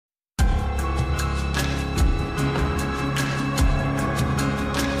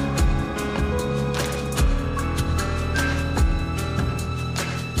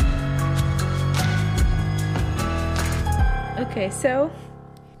Okay, so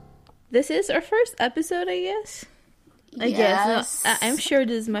this is our first episode, I guess. I guess. No, I'm sure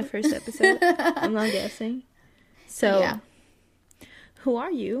this is my first episode. I'm not guessing. So, yeah. Who are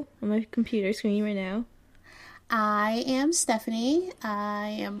you on my computer screen right now? I am Stephanie. I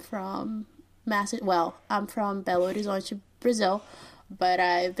am from I'm from Belo Horizonte, Brazil, but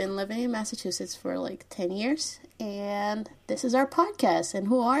I've been living in Massachusetts for like 10 years, and this is our podcast. And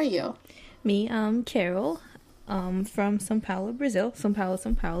who are you? Me, I'm Carol, from São Paulo, Brazil. São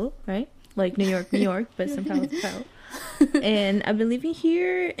Paulo, right? Like New York, but São Paulo. And I've been living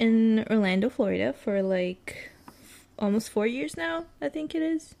here in Orlando, Florida for like almost 4 years now, I think it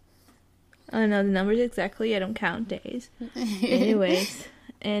is. I don't know the numbers exactly. I don't count days. Anyways,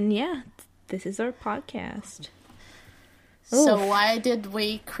 and yeah, this is our podcast. So why did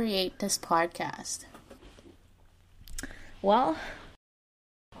we create this podcast? Well,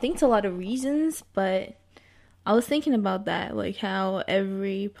 I think it's a lot of reasons, but I was thinking about that, like how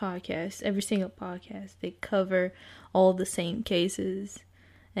every single podcast, they cover all the same cases,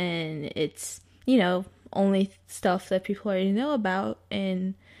 and it's, only stuff that people already know about,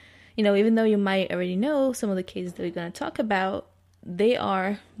 and, even though you might already know some of the cases that we're going to talk about, they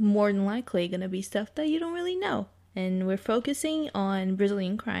are more than likely going to be stuff that you don't really know, and we're focusing on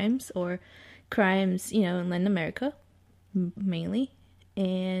Brazilian crimes, or crimes, in Latin America, mainly,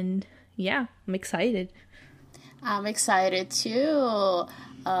 and yeah, I'm excited. I'm excited too.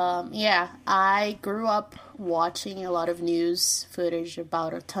 I grew up watching a lot of news footage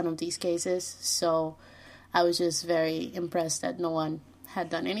about a ton of these cases, so I was just very impressed that no one had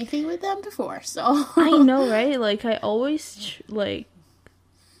done anything with them before. So I know, right? Like, I always I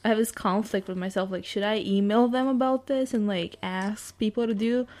have this conflict with myself. Like, should I email them about this and like ask people to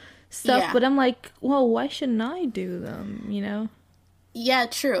do stuff? Yeah. But I'm like, well, why shouldn't I do them? Yeah,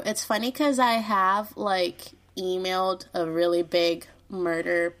 true. It's funny because I have emailed a really big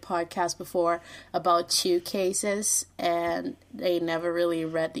murder podcast before about 2 cases, and they never really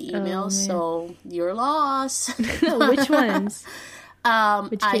read the emails, so you're lost. Which ones? I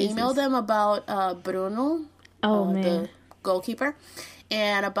emailed them about Bruno, the goalkeeper,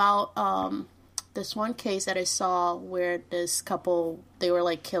 and about this one case that I saw where this couple, they were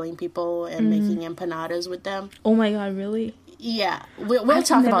killing people and making empanadas with them. Oh my god, really? Yeah, we'll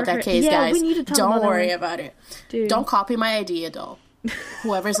talk about that case, guys. We need to talk Don't worry about it. Dude. Don't copy my idea, though.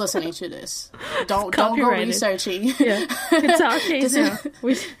 Whoever's listening to this, don't go researching. Yeah, it's our case now.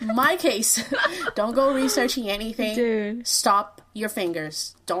 My case. Don't go researching anything. Dude, stop your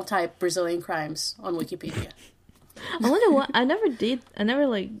fingers. Don't type Brazilian crimes on Wikipedia. I wonder what. I never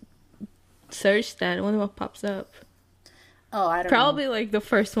searched that. I wonder what pops up. Oh, I don't know. Probably the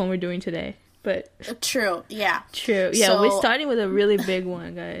first one we're doing today. But true, yeah. True, yeah. So, we're starting with a really big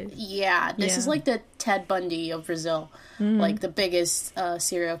one, guys. Yeah, this is like the Ted Bundy of Brazil, the biggest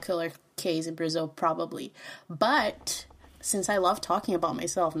serial killer case in Brazil, probably. But since I love talking about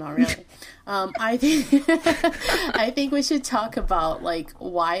myself, not really, I think we should talk about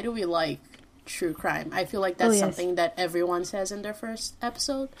why do we like true crime? I feel like that's something that everyone says in their first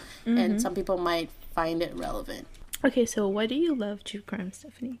episode, and some people might find it relevant. Okay, so why do you love true crime,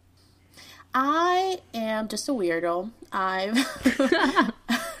 Stephanie? I am just a weirdo. I've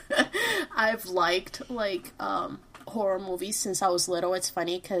liked horror movies since I was little. It's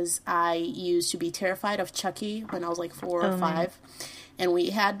funny because I used to be terrified of Chucky when I was 4 or 5, and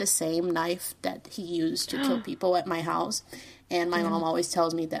we had the same knife that he used to kill people at my house. And my mom always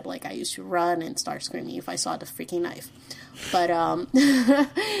tells me that I used to run and start screaming if I saw the freaking knife. But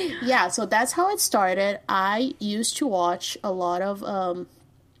yeah, so that's how it started. I used to watch a lot of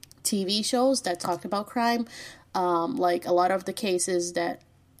TV shows that talked about crime, a lot of the cases that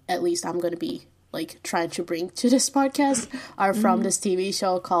at least I'm going to be trying to bring to this podcast are from this TV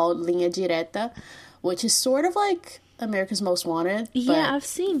show called Linha Direta, which is sort of like America's Most Wanted. Yeah, I've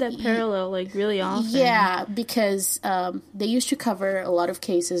seen that parallel really often. Yeah, because they used to cover a lot of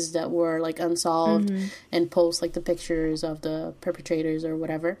cases that were unsolved and post the pictures of the perpetrators or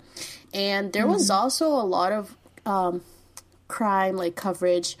whatever. And there was also a lot of crime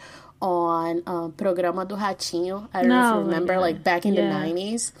coverage on Programa do Ratinho. I don't know if you remember, back in the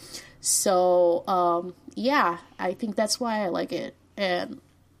 90s. So yeah, I think that's why I like it. And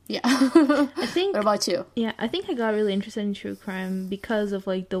yeah. I think. What about you? Yeah, I think I got really interested in true crime because of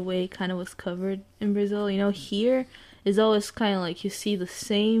the way it kind of was covered in Brazil. Here is always kind of you see the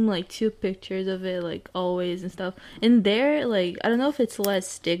same 2 pictures of it always and stuff. And there I don't know if it's less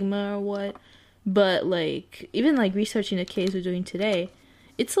stigma or what, but even researching the case we're doing today,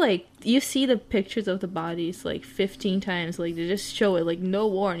 it's you see the pictures of the bodies 15 times. They just show it no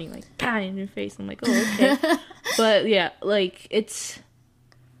warning, in your face. I'm oh, okay. But yeah, like it's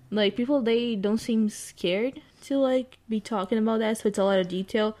like people, they don't seem scared to like be talking about that, so it's a lot of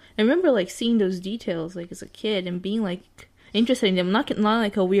detail. I remember like seeing those details like as a kid and being like interested in them, not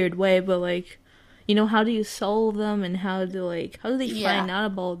like a weird way, but like, you know, how do you solve them, and how do they find out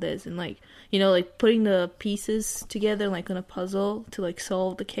about this, and like, you know, like putting the pieces together like on a puzzle to like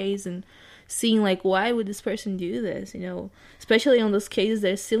solve the case, and seeing like why would this person do this, you know, especially on those cases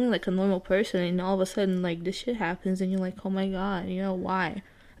they're stealing like a normal person, and all of a sudden like this shit happens and you're like, oh my god, you know, why?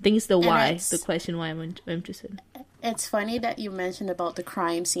 I think it's the why, the question why I'm interested. It's funny that you mentioned about the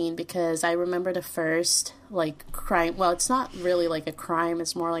crime scene, because I remember the first, like, crime... Well, it's not really, like, a crime.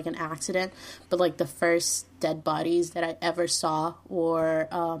 It's more like an accident. But, like, the first dead bodies that I ever saw were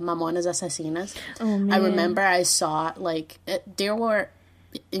Mamonas Assassinas. Oh, man. I remember I saw, like... there were...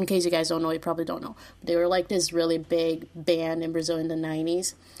 In case you guys don't know, you probably don't know. They were, like, this really big band in Brazil in the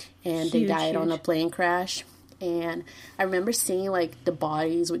 90s. And they died on a plane crash. And I remember seeing, like, the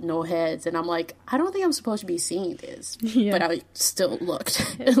bodies with no heads. And I'm like, I don't think I'm supposed to be seeing this. Yeah. But I still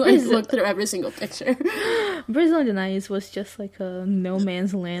looked. Like, looked through every single picture. Brazil in the 90s was just, like, a no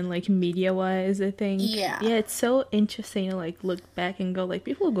man's land, like, media-wise, I think. Yeah. Yeah, it's so interesting to, like, look back and go, like,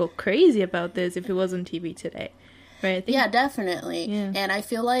 people would go crazy about this if it was on TV today. Right? Yeah, definitely. Yeah. And I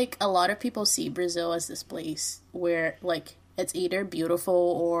feel like a lot of people see Brazil as this place where, like... It's either beautiful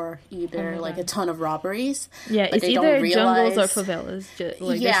or either like a ton of robberies. Yeah, it's either jungles or favelas.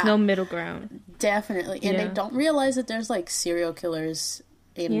 There's no middle ground. Definitely. And they don't realize that there's like serial killers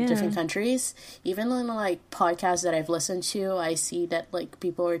in different countries. Even in like podcasts that I've listened to, I see that like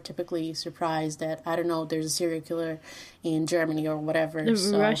people are typically surprised that, I don't know, there's a serial killer in Germany or whatever.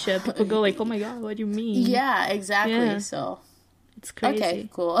 Russia, people go like, oh my god, what do you mean? Yeah, exactly. Yeah. So it's crazy. Okay,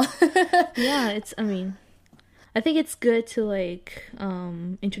 cool. Yeah, I think it's good to, like,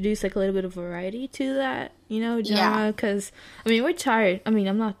 introduce, like, a little bit of variety to that, you know, genre, because, I mean, we're tired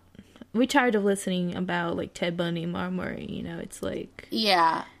of listening about, like, Ted Bundy, Marbury, you know, it's like...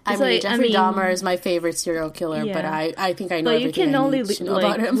 Yeah, Jeffrey Dahmer is my favorite serial killer, but I think I know everything I need to know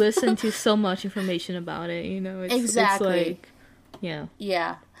about him. Listen to so much information about it, you know, exactly. It's like, yeah.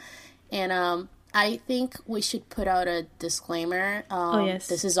 Yeah, and, I think we should put out a disclaimer. Yes.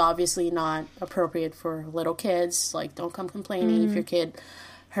 This is obviously not appropriate for little kids. Like, don't come complaining if your kid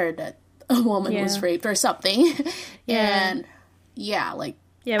heard that a woman was raped or something. And,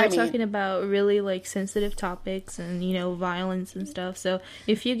 we're talking about really, like, sensitive topics and, you know, violence and stuff. So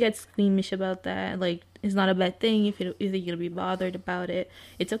if you get squeamish about that, like, it's not a bad thing. If you're going to be bothered about it,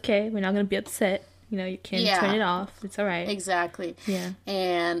 it's okay. We're not going to be upset. You know, you can turn it off. It's all right. Exactly. Yeah.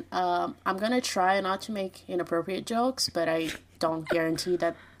 And I'm going to try not to make inappropriate jokes, but I don't guarantee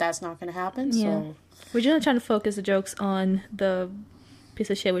that that's not going to happen. Yeah. So we're just trying to focus the jokes on the piece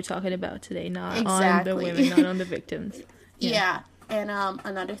of shit we're talking about today, not on the women, not on the victims. Yeah. And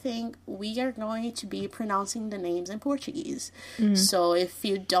another thing, we are going to be pronouncing the names in Portuguese. Mm-hmm. So if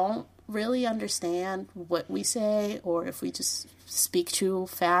you don't really understand what we say, or if we just speak too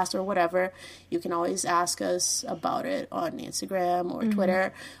fast or whatever, you can always ask us about it on Instagram or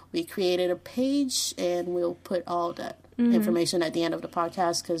Twitter. We created a page and we'll put all that information at the end of the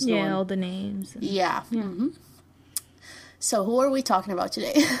podcast, because all the names So who are we talking about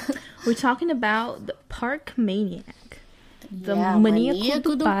today? We're talking about the Park Maniac, the Maníaco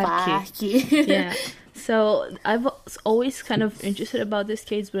do Parque. Yeah. So I've always kind of interested about this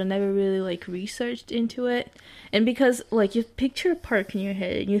case, but I never really like researched into it. And because like you picture a park in your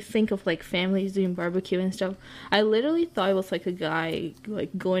head and you think of like families doing barbecue and stuff, I literally thought it was like a guy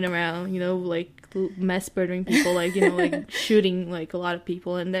like going around, you know, like mass murdering people, like, you know, like shooting like a lot of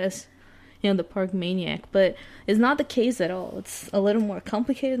people in this, you know, the Park Maniac. But it's not the case at all. It's a little more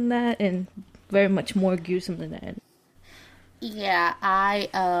complicated than that and very much more gruesome than that. Yeah, I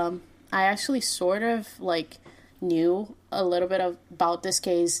actually sort of, like, knew a little bit about this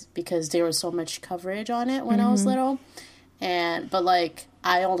case because there was so much coverage on it when I was little. But, like,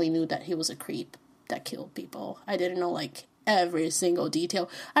 I only knew that he was a creep that killed people. I didn't know, like, every single detail.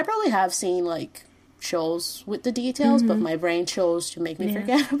 I probably have seen, like, shows with the details, but my brain chose to make me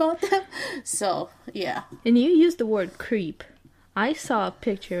forget about them. So, yeah. And you used the word creep. I saw a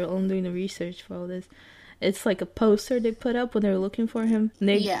picture on doing the research for all this. It's like a poster they put up when they were looking for him.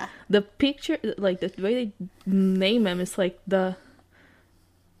 The picture, like the way they name him, is like the...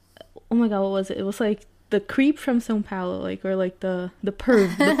 Oh my god, what was it? It was like the creep from São Paulo, like, or like the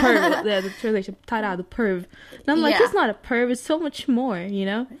perv. The perv. The translation. Tará, the perv. And I'm like, it's not a perv, it's so much more, you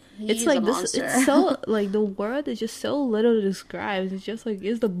know? He's like this. It's so, like, the word is just so little to describe. It's just like,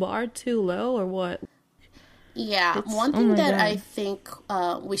 is the bar too low or what? Yeah, one thing that I think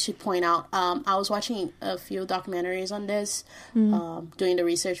we should point out, I was watching a few documentaries on this, doing the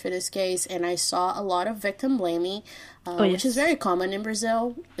research for this case, and I saw a lot of victim blaming, which is very common in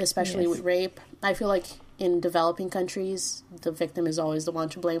Brazil, especially with rape. I feel like in developing countries, the victim is always the one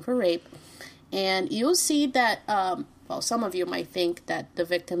to blame for rape. And you'll see that, well, some of you might think that the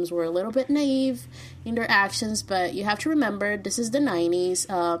victims were a little bit naive in their actions, but you have to remember this is the 90s.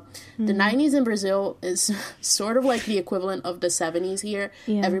 The 90s in Brazil is sort of like the equivalent of the 70s here.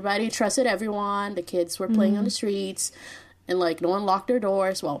 Yeah. Everybody trusted everyone. The kids were playing on the streets, and like no one locked their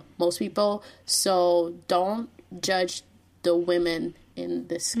doors. Well, most people. So don't judge the women in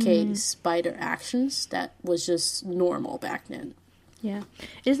this case by their actions. That was just normal back then. Yeah.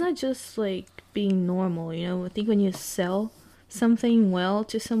 It's not just like being normal, you know. I think when you sell something well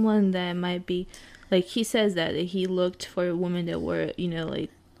to someone, that might be like, he says that he looked for women that were, you know, like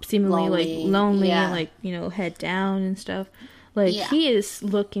seemingly like lonely and like, you know, head down and stuff. Like he is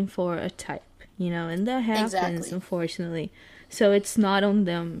looking for a type, you know, and that happens unfortunately. So it's not on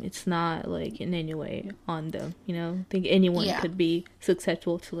them. It's not like in any way on them, you know. I think anyone could be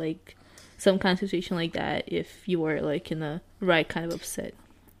susceptible to like some kind of situation like that if you were like in the right kind of upset.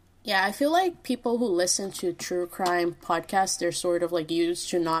 Yeah, I feel like people who listen to true crime podcasts, they're sort of like used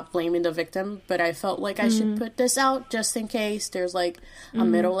to not blaming the victim, but I felt like I should put this out just in case there's like a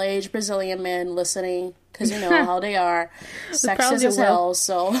middle-aged Brazilian man listening, because you know how they are, sexist as hell,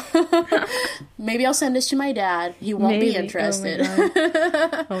 so maybe I'll send this to my dad. He won't be interested.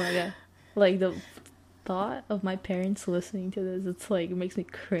 Oh my god. Like the thought of my parents listening to this, it's like, it makes me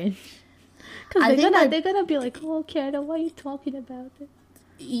cringe. Because they're gonna be like, oh, Karen, why are you talking about it?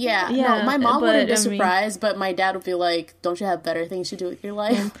 Yeah, no, my mom wouldn't be surprised, but my dad would be like, don't you have better things to do with your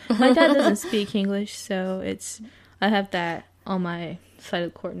life? My dad doesn't speak English, so I have that on my side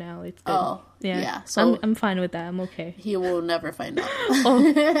of the court now. It's good. Oh, yeah. So I'm fine with that. I'm okay. He will never find out.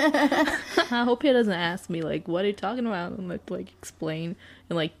 I hope he doesn't ask me, like, what are you talking about? And like explain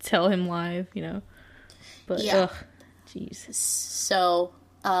and like tell him live, you know? But, ugh, jeez. So,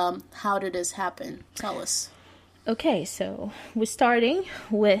 how did this happen? Tell us. Okay, so we're starting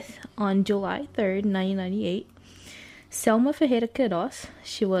with on July 3rd, 1998. Selma Ferreira Queiroz,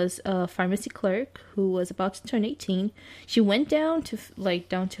 she was a pharmacy clerk who was about to turn 18. She went down to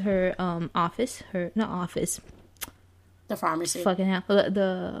her office, the pharmacy. Fucking hell,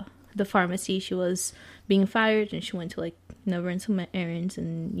 the pharmacy. She was being fired, and she went to like run some errands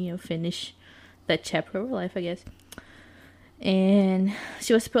and finish that chapter of her life, I guess. And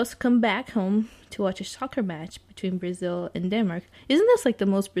she was supposed to come back home to watch a soccer match between Brazil and Denmark. Isn't this like the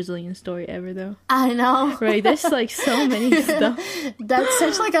most Brazilian story ever, though? I know. Right? There's like so many stuff. That's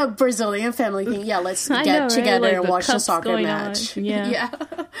such like a Brazilian family thing. Yeah, let's get together and watch the soccer match. Yeah.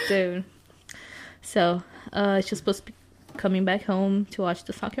 Dude. So, she was supposed to be coming back home to watch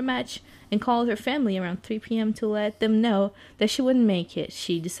the soccer match and called her family around 3 p.m. to let them know that she wouldn't make it.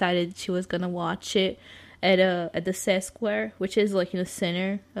 She decided she was going to watch it at the Sé Square, which is like in the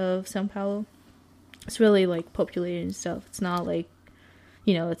center of São Paulo. It's really like populated and stuff. It's not like,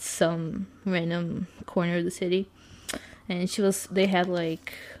 it's some random corner of the city. And they had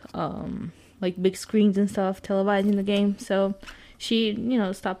like big screens and stuff televising the game. So she,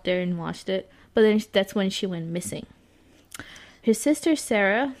 stopped there and watched it. But then that's when she went missing. Her sister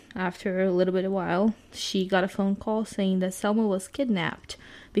Sarah, after a little bit of while, she got a phone call saying that Selma was kidnapped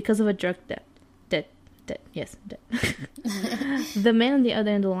because of a drug debt. Yes. The man on the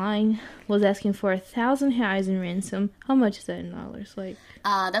other end of the line was asking for 1,000 reais in ransom. How much is that in dollars? Like,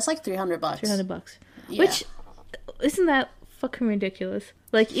 that's like $300. $300. Yeah. Which, isn't that fucking ridiculous?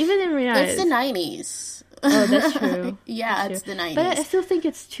 Like, even in reais. It's the 90s. Oh, that's true. Yeah, that's it's the 90s. But I still think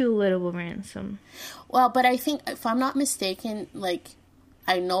it's too little of a ransom. Well, but I think, if I'm not mistaken, like,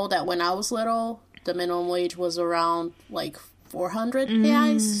 I know that when I was little, the minimum wage was around, like, 400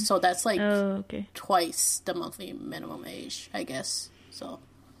 reais, so that's like twice the monthly minimum wage, I guess. So,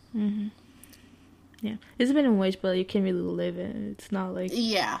 yeah, it's a minimum wage, but you can't really live it. It's not like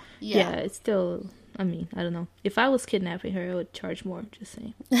yeah. It's still. I mean, I don't know. If I was kidnapping her, I would charge more. Just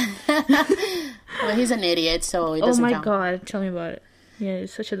saying. Well, he's an idiot, so it doesn't count. God, tell me about it. Yeah,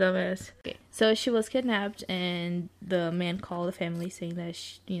 he's such a dumbass. Okay, so she was kidnapped, and the man called the family saying that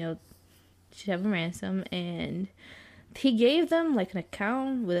she'd have a ransom, and he gave them like an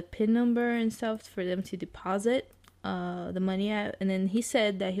account with a PIN number and stuff for them to deposit the money at, and then he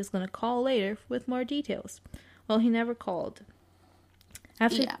said that he was going to call later with more details. Well, he never called.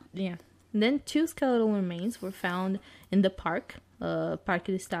 And then 2 skeletal remains were found in the park, Parque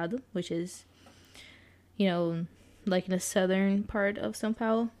do Estado, which is, like in the southern part of São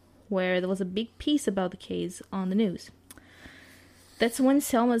Paulo, where there was a big piece about the case on the news. That's when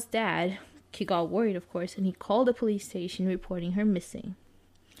Selma's dad, he got worried, of course, and he called the police station reporting her missing.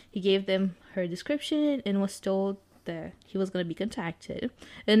 He gave them her description and was told that he was going to be contacted.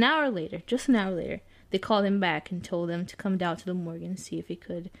 An hour later, just an hour later, they called him back and told him to come down to the morgue and see if he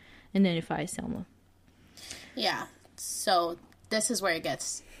could identify Selma. Yeah, so this is where it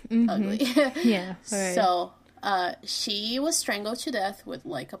gets ugly. Yeah, all right. So she was strangled to death with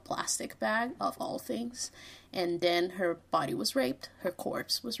like a plastic bag, of all things. And then her body was raped. Her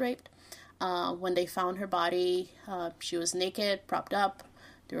corpse was raped. When they found her body, she was naked, propped up.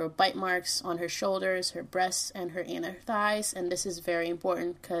 There were bite marks on her shoulders, her breasts, and her inner thighs. And this is very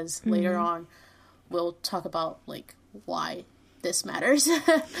important because later on, we'll talk about like why this matters.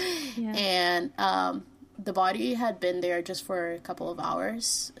 Yeah. And the body had been there just for a couple of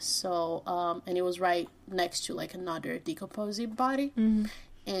hours. So, and it was right next to like another decomposing body.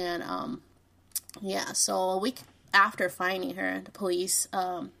 And yeah, so a week after finding her, the police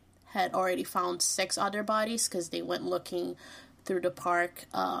had already found 6 other bodies because they went looking through the park.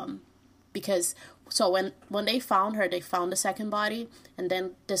 Because so when they found her, they found the second body, and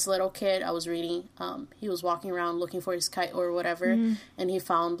then this little kid I was reading, he was walking around looking for his kite or whatever, and he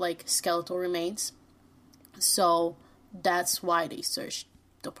found like skeletal remains. So that's why they searched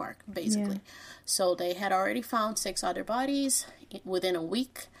the park, basically. Yeah. So they had already found 6 other bodies within a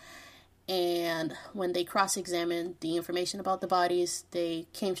week. And when they cross-examined the information about the bodies, they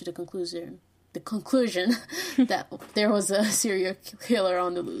came to the conclusion that there was a serial killer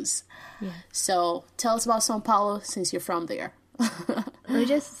on the loose. Yeah. So tell us about São Paulo, since you're from there. Let me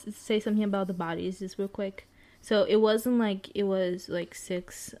just say something about the bodies just real quick. So it wasn't like it was like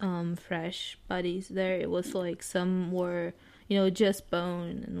 6 fresh bodies there. It was like some were, just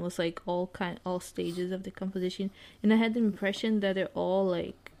bone, and was like all stages of decomposition. And I had the impression that they're all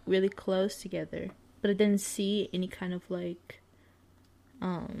like really close together, but I didn't see any kind of like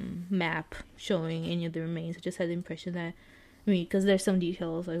map showing any of the remains. I just had the impression that, because there's some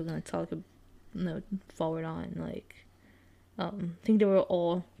details I was going to talk forward on, like I think they were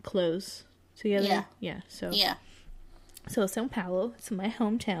all close together. So São Paulo, it's my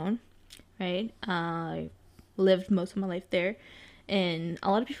hometown, right? I lived most of my life there, and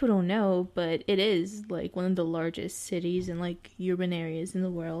a lot of people don't know, but it is like one of the largest cities and like urban areas in the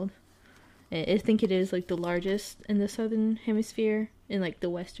world. I think it is like the largest in the southern hemisphere, in like the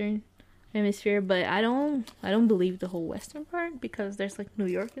western hemisphere, but I don't believe the whole western part, because there's like New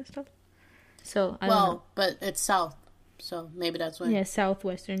York and stuff. So I don't know. But it's south, so maybe that's why. Yeah,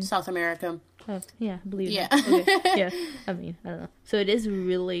 southwestern. South America. Oh, yeah, I believe that. Okay. Yeah, I don't know. So it is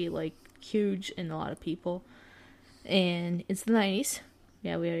really like huge and a lot of people. And it's the 90s.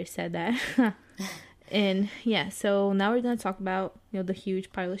 Yeah, we already said that. And yeah, so now we're going to talk about, the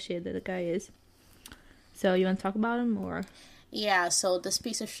huge pile of shit that the guy is. So you want to talk about him, or? Yeah, so this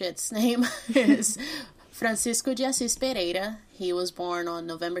piece of shit's name is Francisco de Assis Pereira. He was born on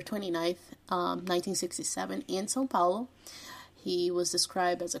November 29th, 1967 in São Paulo. He was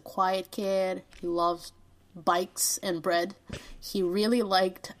described as a quiet kid. He loved bikes and bread. He really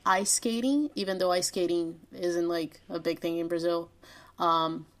liked ice skating, even though ice skating isn't like a big thing in Brazil.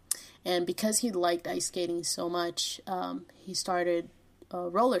 And because he liked ice skating so much, he started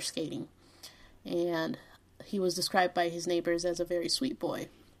roller skating. And he was described by his neighbors as a very sweet boy.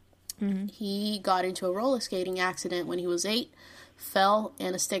 He got into a roller skating accident when he was 8, fell,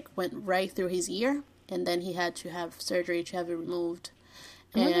 and a stick went right through his ear, and then he had to have surgery to have it removed.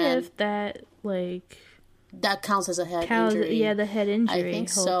 I wonder if that, like... That counts as a head injury. Yeah, the head injury. I think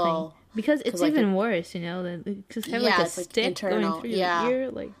whole so. Thing. Because it's like even worse, because have like a stick internal, going through your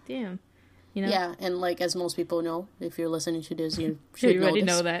ear, like, damn. Yeah, and like as most people know, if you're listening to this, you should you already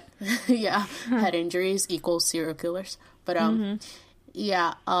know that. Yeah, head injuries equals serial killers. But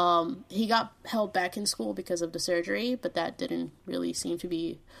he got held back in school because of the surgery, but that didn't really seem to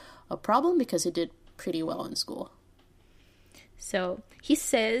be a problem because he did pretty well in school. So he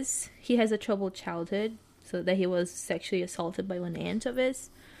says he has a troubled childhood, so that he was sexually assaulted by one aunt of his,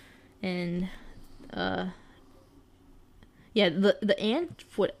 and the aunt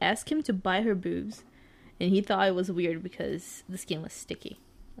would ask him to buy her boobs, and he thought it was weird because the skin was sticky.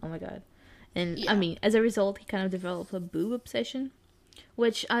 Oh my god. And as a result, he kind of developed a boob obsession,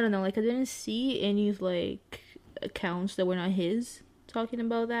 which I don't know, like I didn't see any like accounts that were not his talking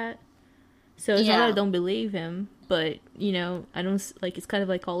about that. So it's not that I don't believe him, but I don't like, it's kind of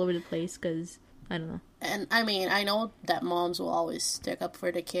like all over the place because I don't know. And I know that moms will always stick up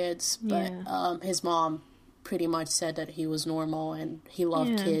for the kids, but his mom pretty much said that he was normal and he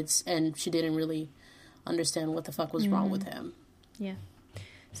loved kids, and she didn't really understand what the fuck was wrong with him. Yeah.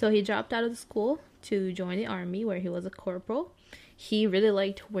 So he dropped out of the school to join the army, where he was a corporal. He really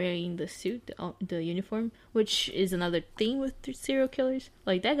liked wearing the suit, the uniform, which is another thing with serial killers.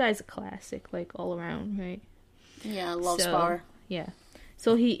 Like, that guy's a classic, like, all around, right? Yeah, loves power. Yeah.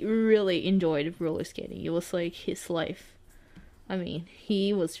 So he really enjoyed roller skating. It was, like, his life. I mean,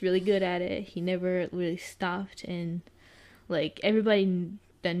 he was really good at it. He never really stopped. And, like, everybody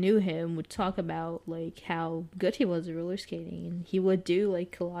that knew him would talk about, like, how good he was at roller skating. And he would do,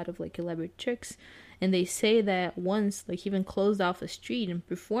 like, a lot of, like, elaborate tricks. And they say that once, like, he even closed off a street and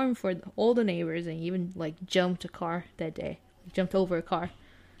performed for all the neighbors, and even, like, jumped a car that day. Jumped over a car.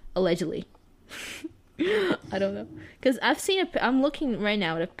 Allegedly. I don't know. Because I'm looking right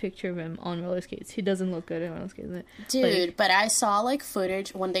now at a picture of him on roller skates. He doesn't look good on roller skates. Dude, like, but I saw, like,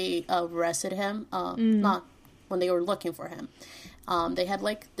 footage when they arrested him. Not when they were looking for him. They had,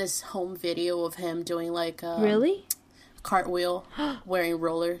 like, this home video of him doing, like... really? Cartwheel wearing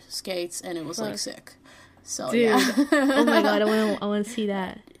roller skates, and it was like sick. So dude. Yeah. Oh my god, I want to see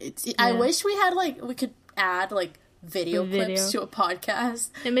that. I wish we had we could add video clips to a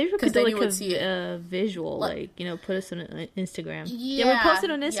podcast, and maybe we could do a visual, put us on Instagram. Yeah, we'll post it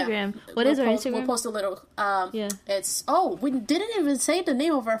on Instagram. Yeah. What is our Instagram? We'll post a little. It's we didn't even say the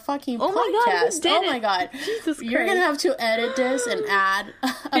name of our fucking podcast. Oh my god, Jesus Christ. You're gonna have to edit this and add a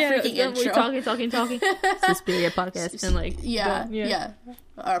freaking intro. We're talking. Suspiria podcast and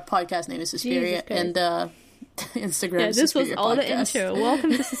Our podcast name is Suspiria, and Instagram. Yeah, this was all the intro.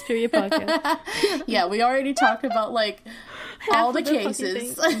 Welcome to Suspiria podcast. Yeah, we already talked about all the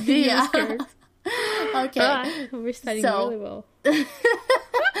cases. Yeah. Okay. We're studying really well.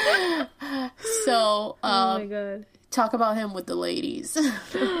 So, oh my god. Talk about him with the ladies.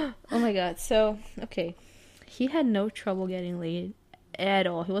 Oh my god. So, okay. He had no trouble getting laid at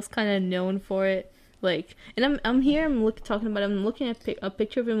all. He was kind of known for it. And I'm talking about him. I'm looking at a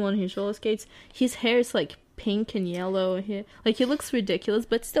picture of him on his roller skates. His hair is pink and yellow. He looks ridiculous,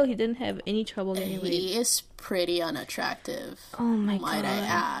 but still, he didn't have any trouble getting laid. He is pretty unattractive. Oh my god! Might I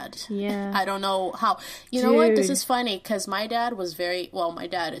add? Yeah. I don't know how. You know what? This is funny because my dad was my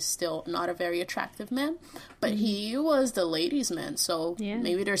dad is still not a very attractive man, but he was the ladies' man. So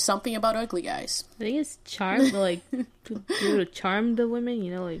maybe there's something about ugly guys. I think it's charm, to charm the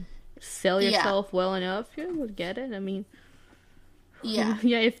women. Sell yourself well enough, you would get it. I mean, yeah,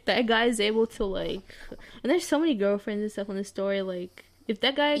 if that guy is able to and there's so many girlfriends and stuff on the story. If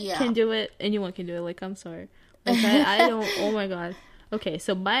that guy can do it, anyone can do it. I'm sorry, I don't. Oh my god. Okay,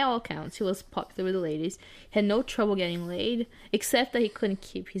 so by all accounts, he was popular with the ladies. Had no trouble getting laid, except that he couldn't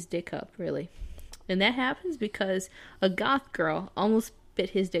keep his dick up really, and that happens because a goth girl almost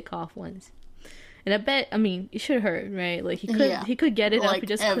bit his dick off once. And I bet, it should hurt, right? He could get it up, he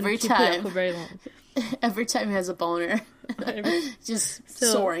just couldn't keep it up for very long. Every time he has a boner. Just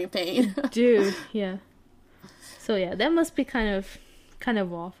soaring pain. Dude, yeah. So yeah, that must be kind of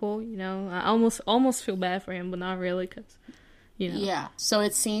awful, I almost feel bad for him, but not really, because, Yeah, so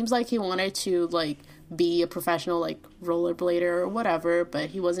it seems like he wanted to, be a professional, rollerblader or whatever, but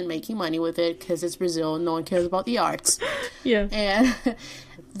he wasn't making money with it, because it's Brazil and no one cares about the arts. Yeah. And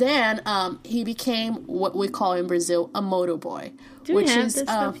then he became what we call in Brazil a moto boy. Do we have this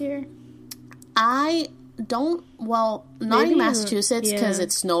stuff here? I don't, not maybe in Massachusetts, because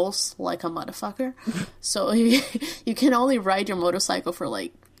it snows like a motherfucker. So you can only ride your motorcycle for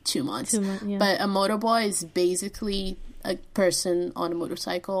 2 months. 2 months, yeah. But a moto boy is basically a person on a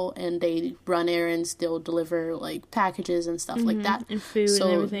motorcycle, and they run errands, they'll deliver packages and stuff like that, and food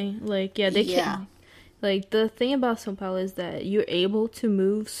and everything. They can. The thing about São Paulo is that you're able to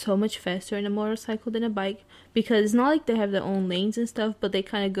move so much faster in a motorcycle than a bike, because it's not like they have their own lanes and stuff, but they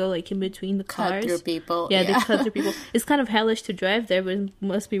kind of go in between the cars. Cut through people. Yeah, they cut through people. It's kind of hellish to drive there, but it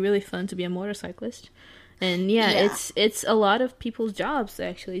must be really fun to be a motorcyclist. And it's a lot of people's jobs,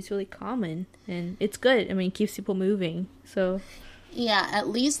 actually. It's really common, and it's good. It keeps people moving. So yeah, at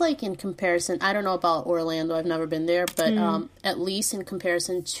least in comparison, I don't know about Orlando, I've never been there, but at least in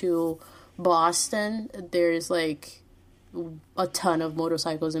comparison to Boston, there's a ton of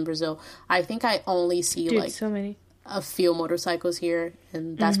motorcycles in Brazil. I think I only see so many. A few motorcycles here,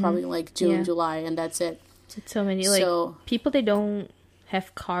 and that's probably June, July, and that's it. It's so many. People, they don't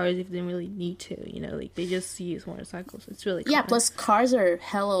have cars if they really need to, they just use motorcycles. It's really common. Yeah, plus cars are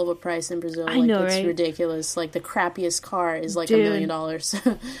hell of a price in Brazil. I know, it's right? ridiculous. The crappiest car is $1 million.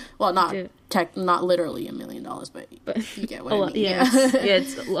 Well, not literally $1 million, but you get what I mean. Yeah,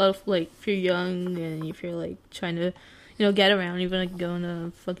 it's a lot of if you're young and if you're trying to get around, even go on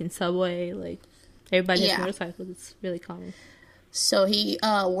a fucking subway, everybody has motorcycles. It's really common. So he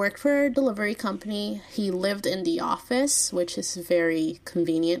worked for a delivery company. He lived in the office, which is very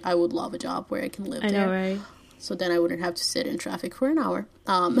convenient. I would love a job where I can live there. I know, right? So then I wouldn't have to sit in traffic for an hour.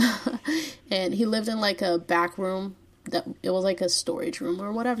 And he lived in like a back room that it was like a storage room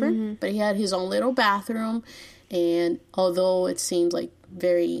or whatever. Mm-hmm. But he had his own little bathroom. And although it seemed like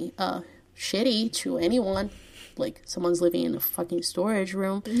very shitty to anyone, like someone's living in a fucking storage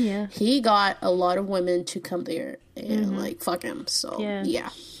room, he got a lot of women to come there and like fuck him. So yeah,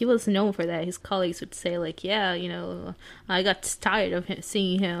 he was known for that. His colleagues would say like, yeah, you know, I got tired of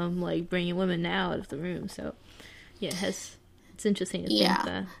seeing him like bringing women out of the room. So yeah, it's interesting to think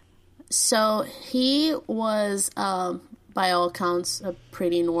that. So he was by all accounts a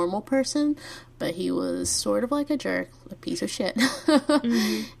pretty normal person, but he was sort of like a jerk, a piece of shit.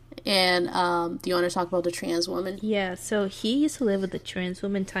 And do you want to talk about the trans woman? Yeah, so he used to live with the trans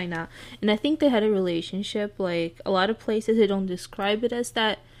woman, Taina. And I think they had a relationship. Like, a lot of places, they don't describe it as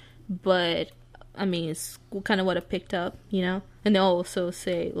that. But, I mean, it's kind of what I picked up, you know? And they also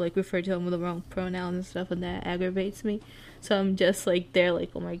say, like, refer to him with the wrong pronouns and stuff, and that aggravates me. So I'm just, like, there,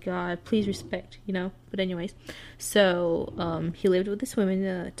 like, oh my god, please respect, you know? But anyways, so he lived with this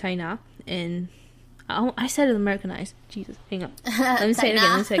woman, Taina, and... I said it Americanized. Jesus, hang on. Let me say it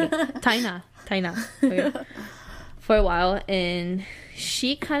again. Taina. Okay. For a while, and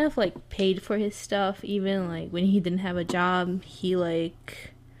she kind of like paid for his stuff. Even like when he didn't have a job, he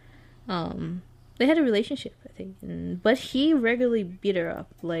like, they had a relationship, I think. But he regularly beat her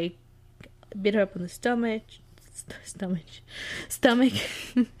up, like beat her up on the stomach,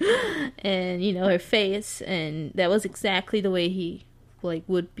 and you know her face, and that was exactly the way he like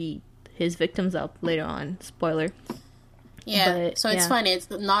would beat his victims up later on. Spoiler. Yeah, but, so it's funny. It's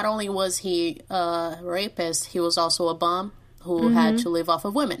not only was he a rapist, he was also a bum who had to live off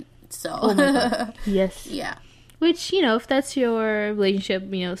of women. So, oh my god, yes, yeah. Which, you know, if that's your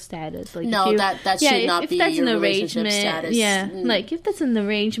relationship, you know, status, like no, that should not be your relationship status. Yeah, like if that's an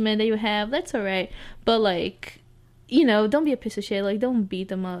arrangement that you have, that's alright. But like, you know, don't be a piece of shit. Like, don't beat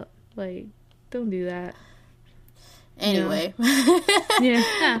them up. Like, don't do that. Anyway,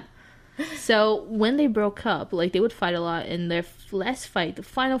 yeah. So when they broke up, like they would fight a lot. In their last fight, the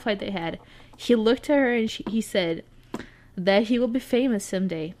final fight they had, he looked at her and he said that he will be famous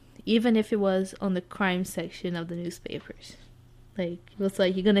someday, even if it was on the crime section of the newspapers. Like it was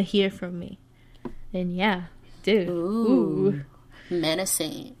like, you're gonna hear from me. And yeah, dude, ooh.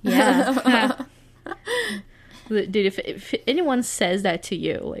 Menacing. Yeah. Dude, if anyone says that to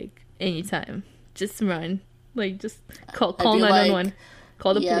you, like anytime, just run. Like just call 911. Like,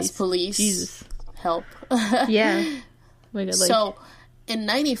 call the police. Yes, police. Jesus. Help. Yeah. Oh my God, like... So, in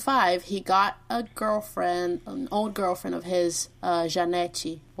 95, he got a girlfriend, an old girlfriend of his, Jeannette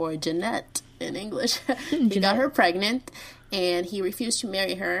in English. He got her pregnant, and he refused to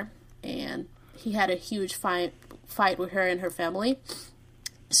marry her, and he had a huge fight with her and her family.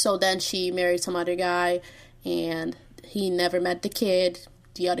 So then she married some other guy, and he never met the kid.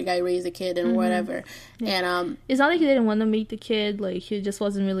 The other guy raised the kid and whatever. Yeah. And it's not like he didn't want to meet the kid, like he just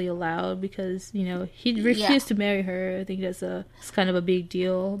wasn't really allowed because, you know, he refused to marry her. I think it's kind of a big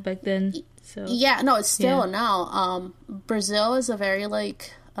deal back then. So yeah, no, it's still now. Brazil is a very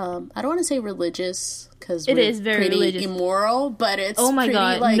like I don't want to say religious because it is very pretty religious. Immoral, but it's oh my pretty,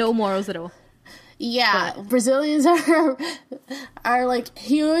 god, like, no morals at all. Yeah, but Brazilians are like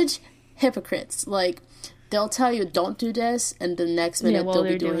huge hypocrites. Like, they'll tell you don't do this, and the next minute they'll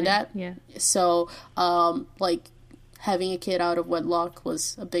be doing that. Yeah. So, like, having a kid out of wedlock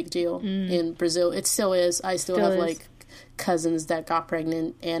was a big deal in Brazil. It still is. I still have like cousins that got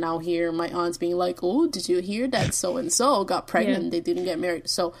pregnant, and I'll hear my aunts being like, "Oh, did you hear that so and so got pregnant? They didn't get married."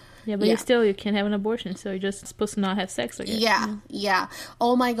 So. Yeah, but you can't have an abortion, so you're just supposed to not have sex, I guess. Yeah.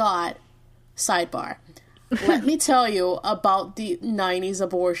 Oh my god. Sidebar. Let me tell you about the 90s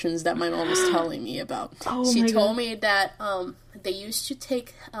abortions that my mom was telling me about. She told me that they used to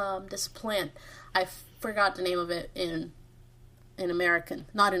take this plant. I forgot the name of it in American.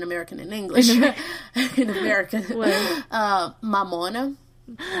 Not in American, in English. In American. Mamona.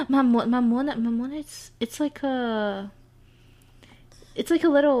 Mamona, it's like a... It's like a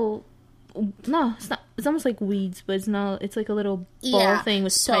little... No, it's not. It's almost like weeds, but it's not. It's like a little ball thing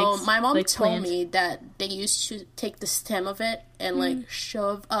with spikes. So my mom like told me that they used to take the stem of it and like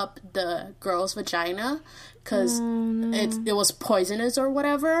shove up the girl's vagina because it was poisonous or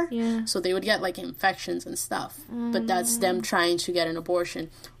whatever. Yeah. So they would get like infections and stuff. But that's them trying to get an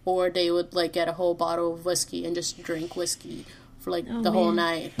abortion, or they would like get a whole bottle of whiskey and just drink whiskey for like the whole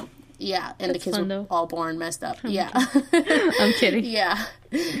night. Yeah, and That's the kids fun, were though. all born messed up. Yeah. I'm kidding. Yeah.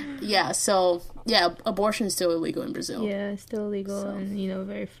 Yeah, so, yeah, abortion is still illegal in Brazil. Yeah, it's still illegal and,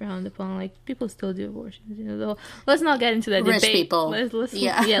 very frowned upon. Like, people still do abortions, though. Let's not get into that Rich debate. people. Let's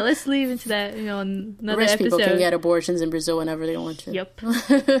Yeah. Let's leave into that, another Rich episode. people can get abortions in Brazil whenever they want to. Yep.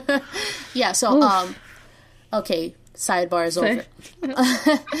 Yeah, so, okay, sidebar is over.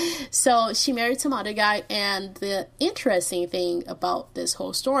 So she married some other guy, and the interesting thing about this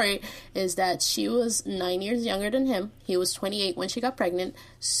whole story is that she was 9 years younger than him. He was 28 when she got pregnant.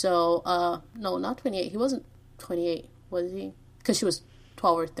 So, no, not 28. He wasn't 28, was he? Because she was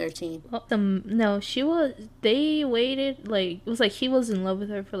 12 or 13. Well, no, she was. They waited. Like, it was like he was in love with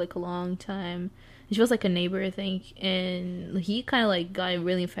her for like a long time. She was like a neighbor, I think, and he kind of like got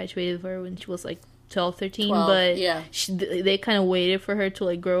really infatuated with her when she was like 12, 13, 12, but yeah. They kind of waited for her to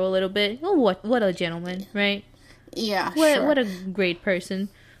like grow a little bit. Oh, what a gentleman, right? Yeah, What a great person.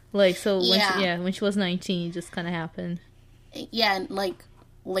 Like, so Yeah. when she was 19, it just kind of happened. Yeah, and like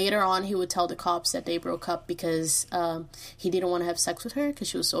later on, he would tell the cops that they broke up because he didn't want to have sex with her because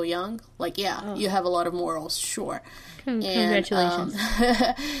she was so young. Like, yeah, you have a lot of morals, sure. Congratulations.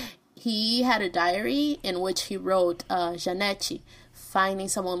 He had a diary in which he wrote, Janete, finding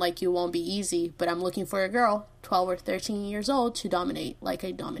someone like you won't be easy, but I'm looking for a girl, 12 or 13 years old, to dominate like I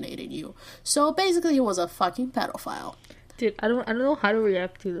dominated you. So basically, he was a fucking pedophile. Dude, I don't know how to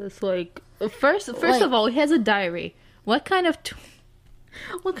react to this. Like, first of all, he has a diary. What kind of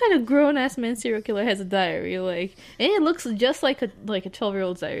grown ass man serial killer has a diary? Like, and it looks just like a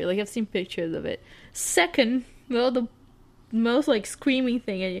 12-year-old's diary. Like, I've seen pictures of it. Second, the most like screaming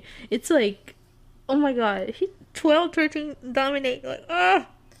thing, and it's like, oh my god, he 12, 13 dominate,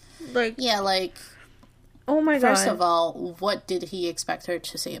 like Yeah, like, oh my god. First of all, what did he expect her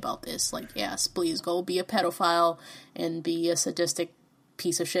to say about this? Like, yes, please go be a pedophile and be a sadistic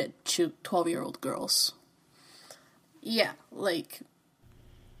piece of shit to 12-year-old girls. Yeah, like,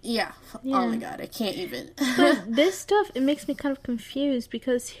 yeah. Oh my god, I can't even. But this stuff, it makes me kind of confused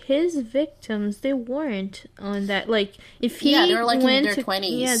because his victims, they weren't on that. Like, if he they were like went in their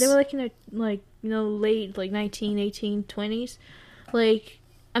 20s. Yeah, they were like in their late 19, 18, 20s. Like,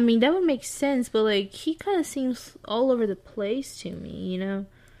 I mean, that would make sense, but like he kind of seems all over the place to me.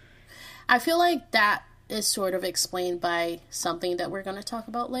 I feel like that is sort of explained by something that we're going to talk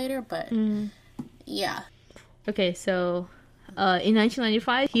about later, but yeah. Okay, so in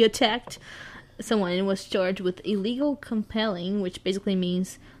 1995, he attacked someone and was charged with illegal compelling, which basically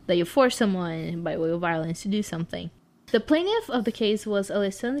means that you force someone by way of violence to do something. The plaintiff of the case was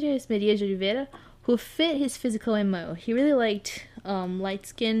Alessandra Esmeria de Oliveira, who fit his physical MO. He really liked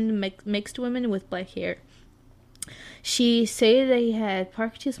light-skinned mixed women with black hair. She said that he had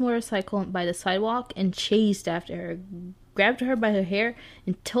parked his motorcycle by the sidewalk and chased after her, grabbed her by her hair,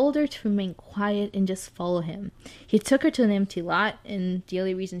 and told her to remain quiet and just follow him. He took her to an empty lot, and the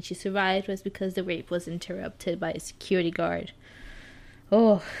only reason she survived was because the rape was interrupted by a security guard.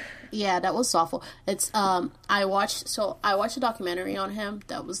 Oh. Yeah, that was awful. It's I watched a documentary on him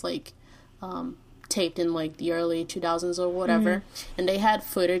that was like taped in like the early 2000s or whatever, and they had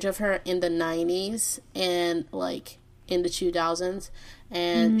footage of her in the 90s and like in the 2000s,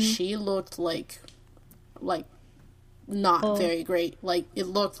 and she looked like not very great. Like, it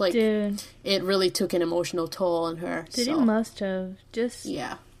looked like it really took an emotional toll on her. Dude, it must have. Just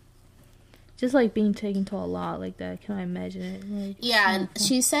like being taken to a lot like that. Can I imagine it? Like, yeah, and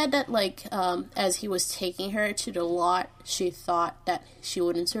she said that like as he was taking her to the lot, she thought that she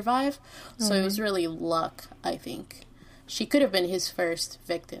wouldn't survive. So it was really luck, I think. She could have been his first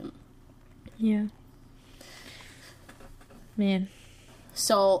victim. Yeah. Man.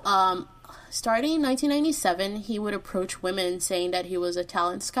 So, starting in 1997, he would approach women saying that he was a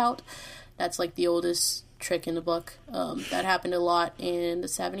talent scout. That's like the oldest trick in the book. That happened a lot in the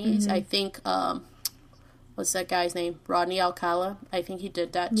 70s. I think, what's that guy's name? Rodney Alcala. I think he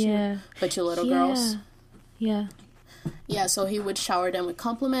did that too. Yeah. But to little girls. Yeah. Yeah, so he would shower them with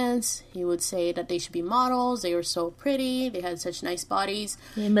compliments. He would say that they should be models. They were so pretty. They had such nice bodies.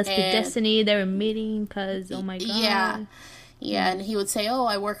 It must be destiny they were meeting because, oh my god. Yeah, and he would say, oh,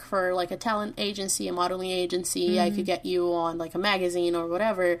 I work for, like, a talent agency, a modeling agency. I could get you on, like, a magazine or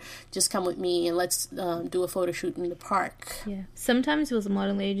whatever. Just come with me and let's do a photo shoot in the park. Yeah. Sometimes it was a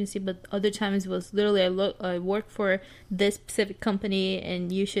modeling agency, but other times it was literally, I work for this specific company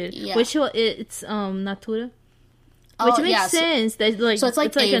and you should... Yeah. Which, it's Natura. Which makes sense. So it's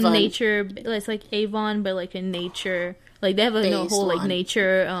like a nature... It's like Avon, but, like, a nature... Like, they have a whole, like,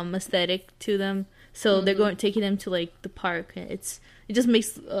 nature aesthetic to them. So they're taking them to like the park. It just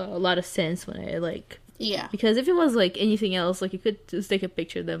makes a lot of sense when I like Yeah. Because if it was like anything else, like you could just take a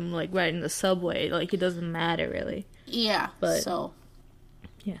picture of them like right in the subway. Like it doesn't matter really. Yeah. But so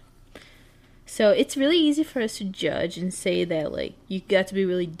yeah. So it's really easy for us to judge and say that like you got to be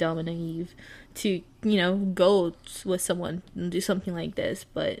really dumb and naive to, you know, go with someone and do something like this.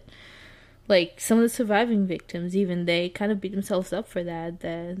 But like some of the surviving victims, even they kind of beat themselves up for that.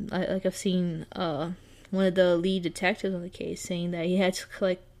 Like I've seen one of the lead detectives on the case saying that he had to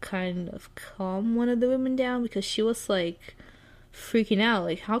like kind of calm one of the women down because she was like freaking out.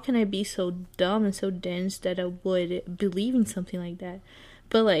 Like, how can I be so dumb and so dense that I would believe in something like that?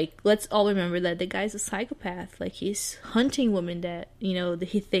 But like, let's all remember that the guy's a psychopath. Like, he's hunting women that, you know, that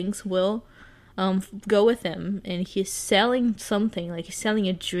he thinks will go with him, and he's selling something. Like, he's selling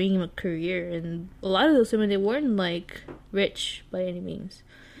a dream, a career, and a lot of those women, they weren't like rich by any means.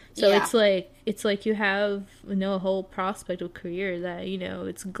 So yeah. it's like you have, you know, a whole prospect of career that, you know,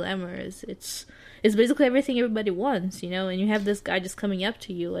 it's glamorous. It's basically everything everybody wants, you know. And you have this guy just coming up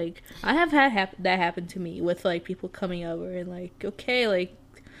to you. Like, I have had that happen to me with like people coming over and like, okay, like,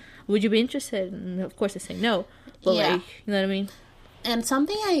 would you be interested? And of course I say no, but Yeah. like, you know what I mean. And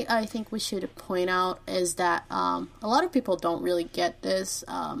something I think we should point out is that a lot of people don't really get this,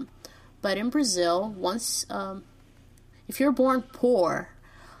 but in Brazil, once if you're born poor,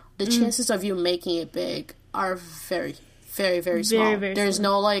 the chances of you making it big are very, very, very small. Very, very There's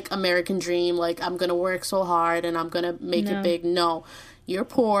small. no like American dream, like I'm gonna work so hard and I'm gonna make it big. No, you're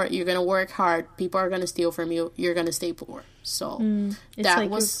poor. You're gonna work hard. People are gonna steal from you. You're gonna stay poor. So that like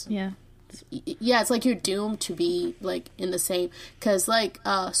was yeah. Yeah, it's like you're doomed to be like in the same, because like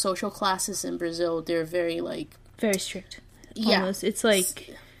social classes in Brazil, they're very like Very strict. Yeah. Almost. It's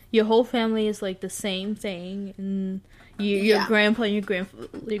like your whole family is like the same thing, and your Yeah. grandpa, your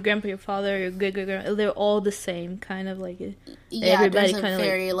grandpa, your father, your great grandpa, they're all the same, kind of like yeah, everybody there's a kind of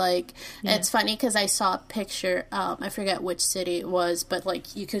very like Yeah. it's funny because I saw a picture, I forget which city it was, but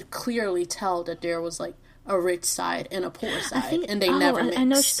like you could clearly tell that there was like a rich side and a poor side, and they never mixed. I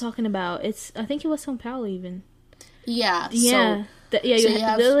know what you're talking about. I think it was São Paulo even. Yeah, Yeah. so You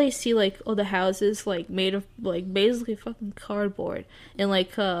have- literally see like all the houses like made of like basically fucking cardboard, and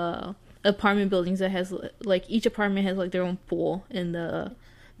like apartment buildings that has like each apartment has like their own pool in the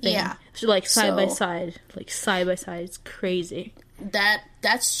thing. Yeah. So like side by So- side, it's crazy.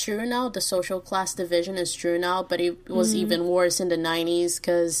 that's true now. The social class division is true now, but it was even worse in the 90s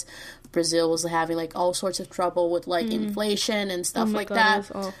because Brazil was having like all sorts of trouble with like inflation and stuff Oh my like God, that.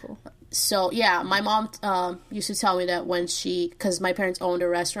 was awful. So yeah, my mom used to tell me that when because my parents owned a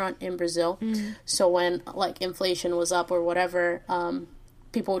restaurant in Brazil, so when like inflation was up or whatever,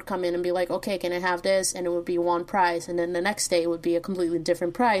 people would come in and be like, okay, can I have this? And it would be one price, and then the next day it would be a completely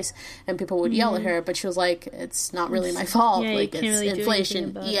different price, and people would yell at her, but she was like, it's not really my fault, Yeah, you like can't it's really do inflation.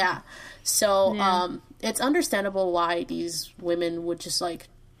 anything about it. Yeah, so Yeah. it's understandable why these women would just like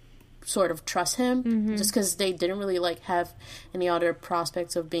sort of trust him, just because they didn't really like have any other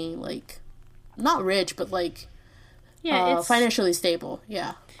prospects of being like not rich, but like Yeah, financially stable.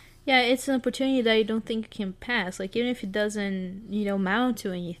 Yeah, it's an opportunity that you don't think you can pass. Like, even if it doesn't, you know, amount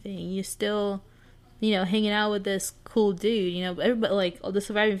to anything, you're still, you know, hanging out with this cool dude. You know, everybody, like, all the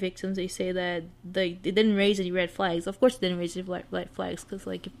surviving victims, they say that they didn't raise any red flags. Of course they didn't raise any red flags, because,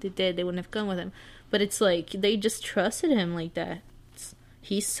 like, if they did, they wouldn't have gone with him. But it's like, they just trusted him like that.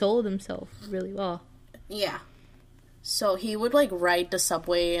 He sold himself really well. yeah. So he would like ride the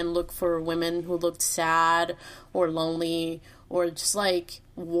subway and look for women who looked sad or lonely or just like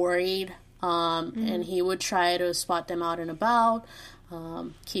worried, and he would try to spot them out and about,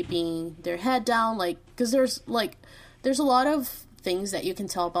 keeping their head down, like, because there's a lot of things that you can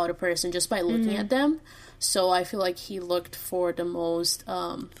tell about a person just by looking at them. So I feel like he looked for the most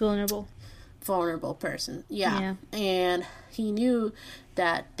vulnerable person. Yeah. And he knew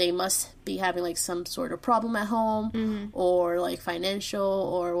that they must be having like some sort of problem at home, or like financial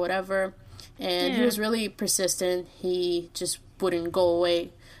or whatever. And he was really persistent. He just wouldn't go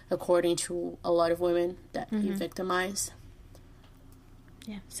away, according to a lot of women that he victimized.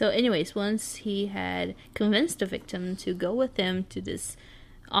 Yeah. So anyways, once he had convinced the victim to go with him to this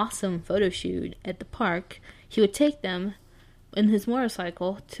awesome photo shoot at the park, he would take them in his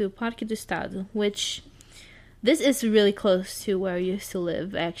motorcycle to Parque do Estado, which this is really close to where I used to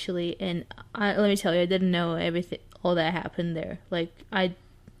live, actually. And let me tell you, I didn't know all that happened there. Like, I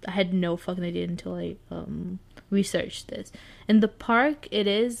had no fucking idea until I researched this. And the park, it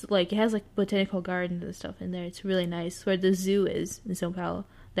has like botanical gardens and stuff in there. It's really nice, where the zoo is in São Paulo,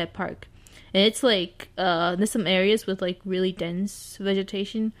 that park. And it's like, there's some areas with like really dense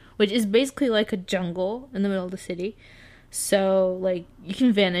vegetation, which is basically like a jungle in the middle of the city. So, like, you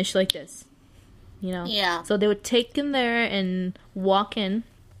can vanish like this. you know. Yeah. So they would take him there and walk in,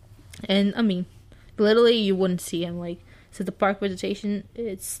 and I mean, literally you wouldn't see him. Like, so the park vegetation,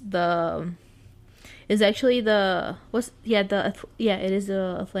 it's actually it is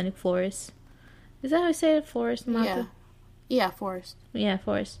the Atlantic forest. Is that how I say it? Forest, Maka? Yeah, forest. Yeah,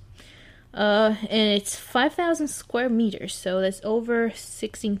 forest. And it's 5,000 square meters, so that's over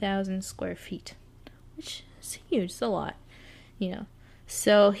 16,000 square feet, which is huge. It's a lot, you know.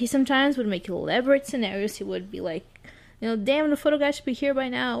 So he sometimes would make elaborate scenarios. He would be like, you know, damn, the photo guy should be here by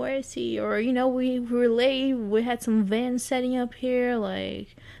now. Where is he? Or, you know, we were late. We had some vans setting up here. Like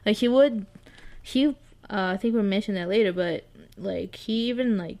he would, I think we'll mention that later, but, like, he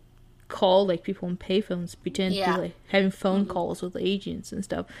even, like, call like people on payphones, pretend to be like having phone calls with agents and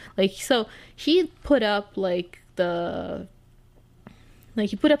stuff. Like, so he put up he put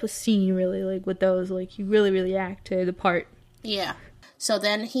up a scene really, like, with those, like, he really acted the part. Yeah. So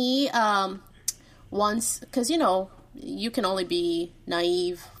then he once, because you know you can only be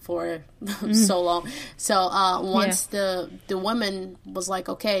naive for so long. So once the woman was like,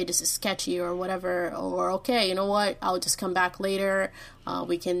 okay, this is sketchy or whatever, or okay, you know what, I'll just come back later.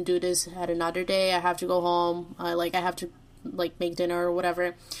 We can do this at another day. I have to go home. I have to like make dinner or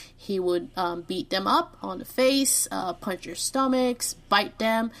whatever. He would beat them up on the face, punch their stomachs, bite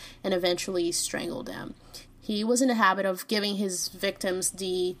them, and eventually strangle them. He was in the habit of giving his victims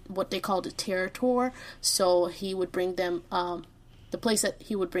what they call the terror tour. So he would bring them, the place that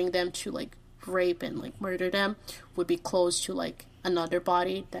he would bring them to, like, rape and, like, murder them would be close to, like, another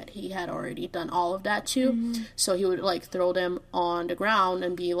body that he had already done all of that to. Mm-hmm. So he would, like, throw them on the ground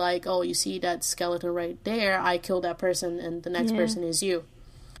and be like, oh, you see that skeleton right there? I killed that person, and the next person is you.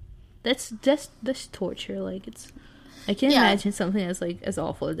 That's torture. Like, I can't imagine something that's, like, as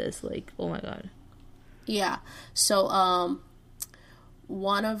awful as this. Like, oh my god. Yeah. So,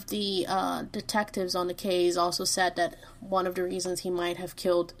 one of the detectives on the case also said that one of the reasons he might have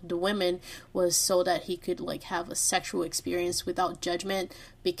killed the women was so that he could, like, have a sexual experience without judgment,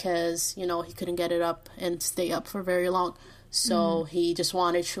 because, you know, he couldn't get it up and stay up for very long. So he just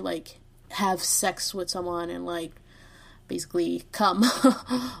wanted to, like, have sex with someone and, like, basically come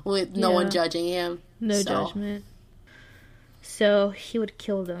with no one judging him. No judgment. So he would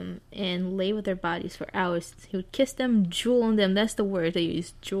kill them and lay with their bodies for hours. He would kiss them, drool on them. That's the word they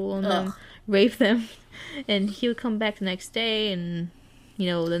use. Drool on them, rape them. And he would come back the next day and, you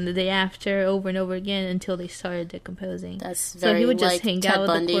know, then the day after, over and over again until they started decomposing. That's very, so he would just like hang Ted out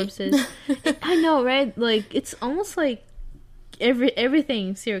Bundy. with the corpses. I know, right? Like, it's almost like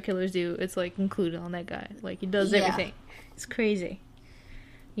everything serial killers do, it's, like, included on that guy. Like, he does everything. It's crazy.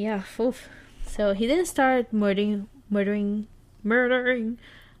 Yeah, oof. So he didn't start murdering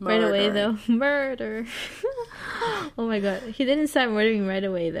right away, though. Murder. Oh my god. He didn't start murdering right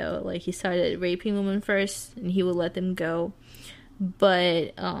away, though. Like, he started raping women first, and he would let them go.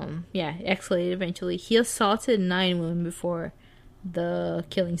 But, escalated eventually. He assaulted 9 women before the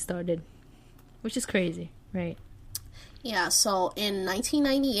killing started. Which is crazy, right? Yeah, so in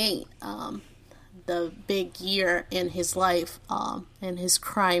 1998, the big year in his life, in his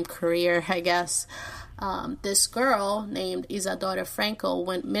crime career, I guess, this girl named Isadora Franco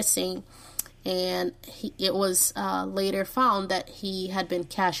went missing, and it was later found that he had been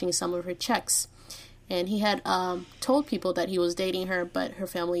cashing some of her checks. And he had told people that he was dating her, but her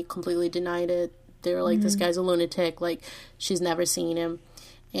family completely denied it. They were like, this guy's a lunatic, like, she's never seen him.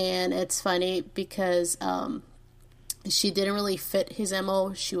 And it's funny because she didn't really fit his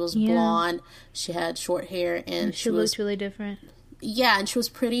MO. She was blonde, she had short hair, and she looked really different. Yeah, and she was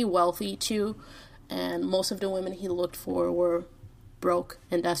pretty wealthy, too. And most of the women he looked for were broke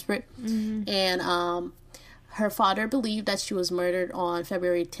and desperate. Mm-hmm. And her father believed that she was murdered on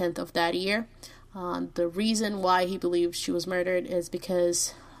February 10th of that year. The reason why he believed she was murdered is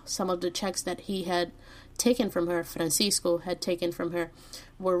because some of the checks that he had taken from her, Francisco had taken from her,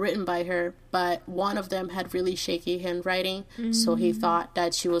 were written by her, but one of them had really shaky handwriting, so he thought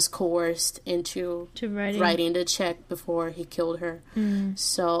that she was coerced into writing the check before he killed her.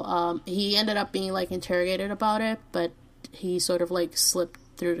 So he ended up being, like, interrogated about it, but he sort of, like, slipped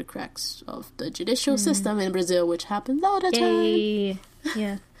through the cracks of the judicial system in Brazil, which happens all the time.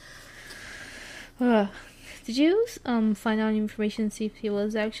 Yeah. Did you find out information to see if he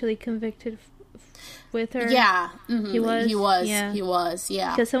was actually convicted with her? Yeah. He was? He was,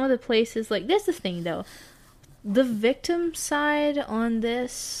 yeah. Because some of the places, like, this is the thing, though. The victim side on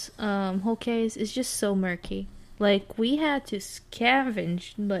this whole case is just so murky. Like, we had to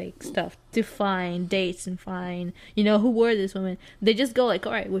scavenge, like, stuff to find dates and find, you know, who were these women. They just go, like,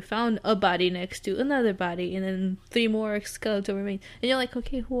 all right, we found a body next to another body, and then 3 more skeletal remains. And you're like,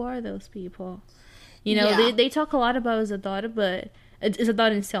 okay, who are those people? You know, they talk a lot about Isadora, but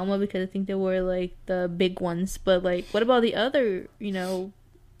Isadora and Selma, because I think they were like the big ones. But like, what about the other? You know.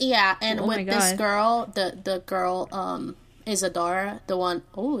 Yeah, and with this girl, the girl, Isadora, the one,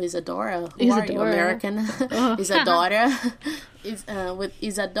 Isadora, who are you, American? Isadora. With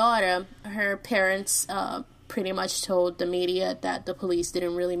Isadora, her parents pretty much told the media that the police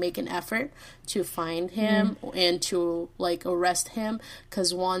didn't really make an effort to find him and to, like, arrest him,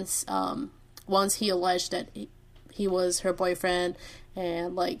 because once he alleged that he was her boyfriend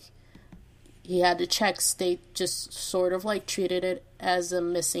and, like, he had the checks, they just sort of like treated it as a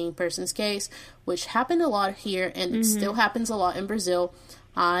missing persons case, which happened a lot here, and it still happens a lot in Brazil.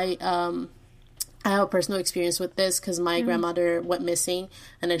 I have a personal experience with this because my grandmother went missing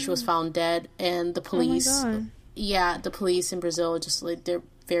and then she was found dead, and the police, the police in Brazil just like, they're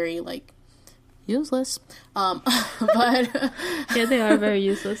very like useless. But yeah, they are very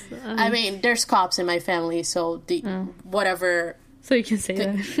useless. I mean, there's cops in my family, so whatever. So you can say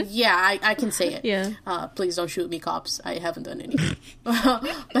that. Yeah, I can say it. Yeah. Please don't shoot me, cops. I haven't done anything.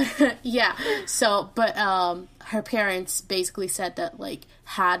 But yeah. So, but her parents basically said that, like,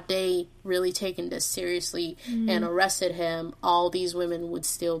 had they really taken this seriously and arrested him, all these women would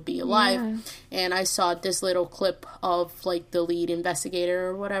still be alive. Yeah. And I saw this little clip of, like, the lead investigator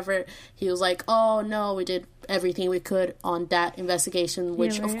or whatever. He was like, "Oh no, we did everything we could on that investigation,"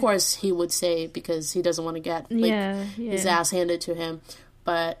 which of course he would say because he doesn't want to get his ass handed to him.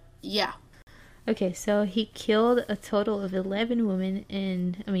 But yeah. Okay, so he killed a total of 11 women,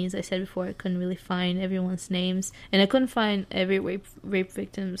 and I mean, as I said before, I couldn't really find everyone's names, and I couldn't find every rape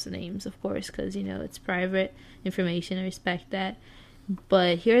victim's names, of course, because, you know, it's private information. I respect that.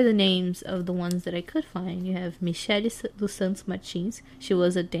 But here are the names of the ones that I could find. You have Michele dos Santos Martins. She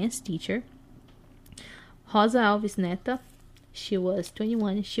was a dance teacher. Rosa Alves Neta, she was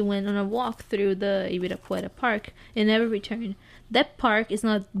 21. She went on a walk through the Ibirapuera Park and never returned. That park is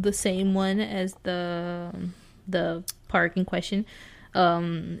not the same one as the park in question.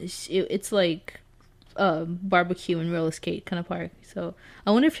 It's like barbecue and roller skate kind of park. So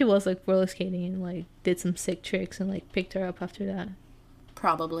I wonder if she was like roller skating and like did some sick tricks and like picked her up after that.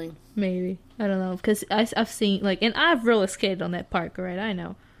 Probably. Maybe. I don't know, because I've seen like, and I've roller skated on that park, right? I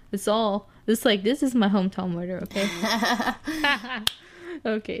know. It's like, this is my hometown murder, okay?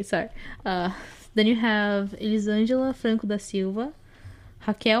 Okay, sorry. Then you have Elisângela Franco da Silva,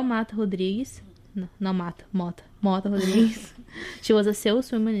 Raquel Mata Rodrigues, Mota Rodrigues. She was a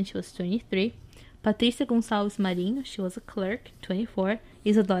saleswoman and she was 23. Patrícia Gonçalves Marinho, she was a clerk, 24.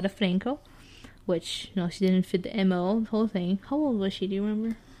 Isadora Franco, which, you know, she didn't fit the MO, the whole thing. How old was she, do you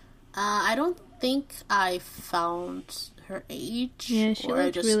remember? I don't think I found her age. Yeah, she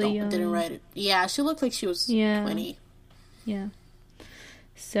looked really young. Didn't write it. Yeah, she looked like she was 20. Yeah.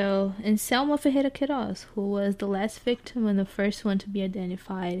 So, and Selma Ferreira Queiroz, who was the last victim and the first one to be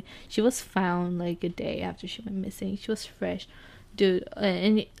identified. She was found like a day after she went missing. She was fresh. Dude,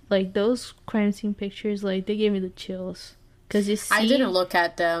 and like those crime scene pictures, like they gave me the chills. Cause you see, I didn't look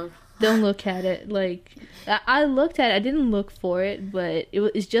at them. Don't look at it. Like, I looked at it. I didn't look for it, but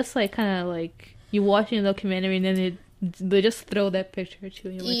it's just like kind of like you watching a documentary and then they just throw that picture to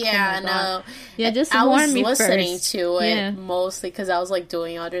you. Like, yeah, oh no. Yeah, just I warn was me listening first. to it mostly because I was like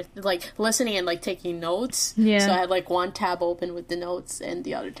doing other, like listening and like taking notes. Yeah. So I had like one tab open with the notes and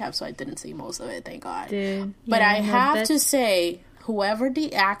the other tab, so I didn't see most of it. Thank God. Dude, but I have to say, whoever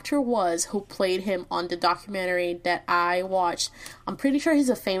the actor was who played him on the documentary that I watched, I'm pretty sure he's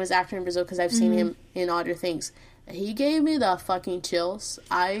a famous actor in Brazil because I've seen him in other things. He gave me the fucking chills.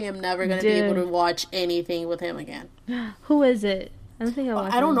 I am never going to be able to watch anything with him again. Who is it? I don't think I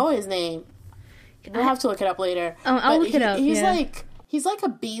watched I don't know his name. I'll have to look it up later. I'll look it up. He's like a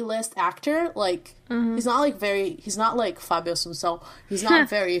B-list actor. Like, he's not like Fábio Assunção. He's not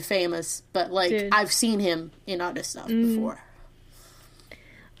very famous, but like, dude, I've seen him in other stuff before.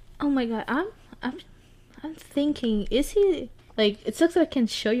 Oh my God. I'm thinking, is he, like, it sucks that I can't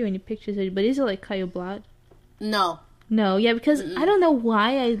show you any pictures of it, but is it like Caio Blatt? No, yeah, because I don't know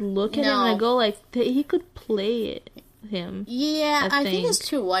why I look at him and I go like, he could play him. Yeah, I think it's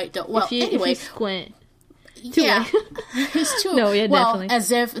too white though. Well, if you squint. It's too. No, yeah, well, definitely.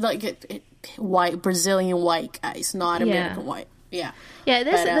 As if like white Brazilian white guys, not American white. Yeah,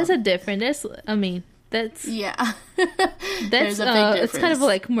 that's a different. That's a big difference. It's kind of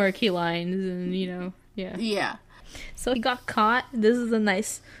like murky lines, and yeah. So he got caught. This is a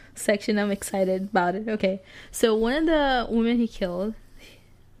nice section. I'm excited about it. Okay, so one of the women he killed.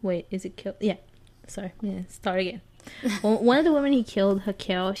 Wait, is it killed? Yeah. Sorry. Yeah. Start again. One of the women he killed,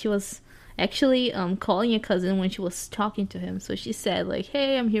 Raquel, she was actually calling a cousin when she was talking to him. So she said like,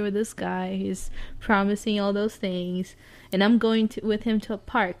 hey, I'm here with this guy, he's promising all those things, and I'm going with him to a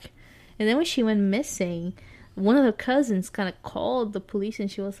park. And then when she went missing, one of the cousins kind of called the police,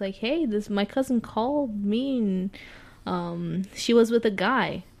 and she was like, hey, my cousin called me, and she was with a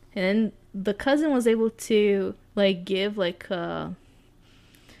guy. And then the cousin was able to like give like a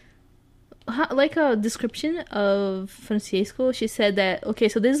description of Francisco. She said that, okay,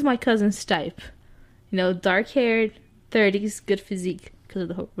 so this is my cousin's type, dark haired, 30s, good physique, because of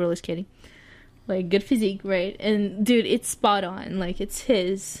the roller skating, like good physique, right? And dude, it's spot on, like it's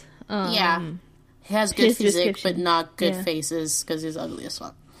his. He has good physique, but not good faces, because he's ugly as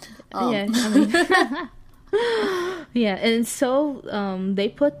fuck. Yeah, I mean, yeah, and so they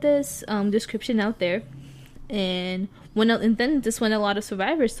put this description out there, and then this when a lot of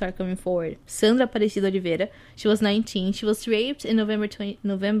survivors start coming forward. Sandra Aparecida Oliveira, she was 19. She was raped in November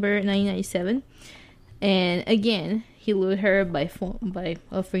 1997, and again he lured her by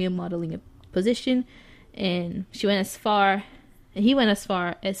offering a modeling position, and he went as far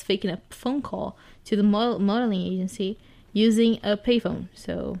as faking a phone call to the modeling agency using a payphone.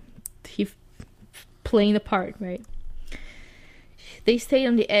 So he playing the part, right? They stayed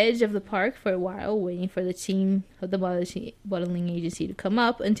on the edge of the park for a while, waiting for the team of the modeling agency to come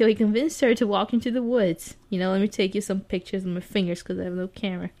up until he convinced her to walk into the woods. Let me take you some pictures of my fingers because I have no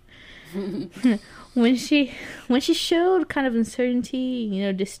camera. When she showed kind of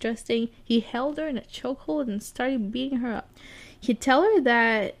uncertainty, distrusting, he held her in a chokehold and started beating her up. He'd tell her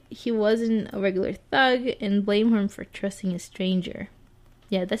that he wasn't a regular thug and blame her for trusting a stranger.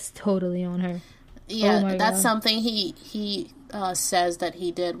 Yeah, that's totally on her. Yeah, that's something he says that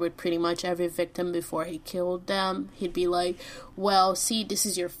he did with pretty much every victim before he killed them. He'd be like, well, see, this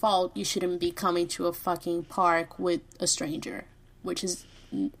is your fault. You shouldn't be coming to a fucking park with a stranger, which is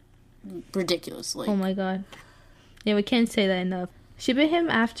ridiculous. Oh my god. Yeah, we can't say that enough. She bit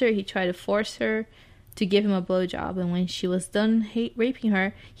him after he tried to force her to give him a blowjob, and when she was done raping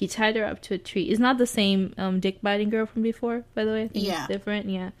her, he tied her up to a tree. It's not the same dick biting girl from before, by the way. I think it's different.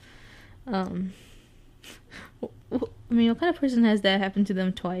 Yeah. I mean, what kind of person has that happen to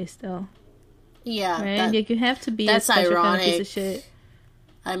them twice, though? Yeah, right. Like, you have to be that's a special ironic. Kind of piece of shit.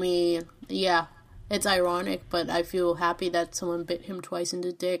 I mean, yeah, it's ironic, but I feel happy that someone bit him twice in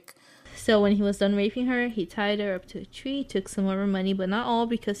the dick. So when he was done raping her, he tied her up to a tree, took some of her money, but not all,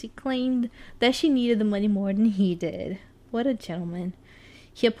 because he claimed that she needed the money more than he did. What a gentleman.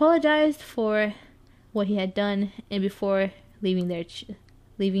 He apologized for what he had done, and before leaving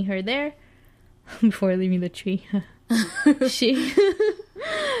her there, before leaving the tree,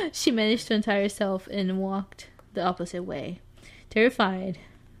 she managed to untie herself and walked the opposite way. Terrified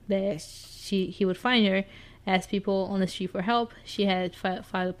that he would find her, asked people on the street for help. She had filed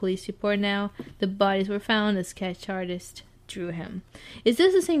a police report now. The bodies were found. A sketch artist drew him. Is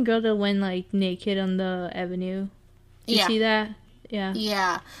this the same girl that went, like, naked on the avenue? Did you see that? Yeah.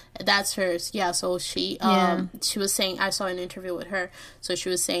 Yeah, that's hers. Yeah, so she was saying, I saw an interview with her, so she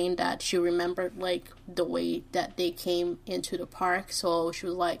was saying that she remembered, like, the way that they came into the park, so she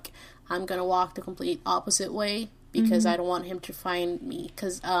was like, I'm gonna walk the complete opposite way, because I don't want him to find me,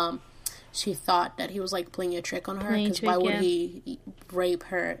 because, she thought that he was, like, playing a trick on her, because why would he rape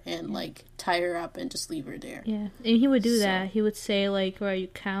her and, like, tie her up and just leave her there? Yeah, and he would do that. He would say, like, where you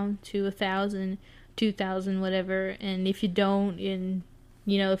count to 1,000, 2,000, whatever, and if you don't, and,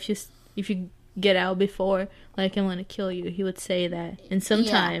 if you get out before, like, I'm gonna kill you, he would say that. And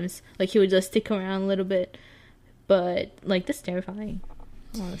sometimes, like, he would just stick around a little bit, but, like, that's terrifying,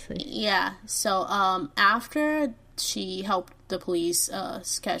 honestly. Yeah, so, after she helped the police,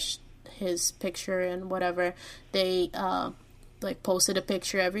 sketch his picture and whatever, they posted a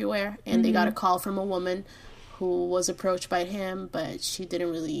picture everywhere, and they got a call from a woman who was approached by him, but she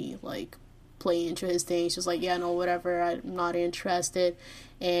didn't really play into his thing. She was like, yeah, no, whatever, I'm not interested.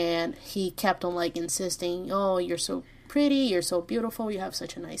 And he kept on insisting, oh, you're so pretty, you're so beautiful, you have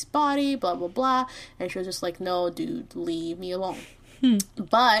such a nice body, blah blah blah. And she was just like, no, dude, leave me alone.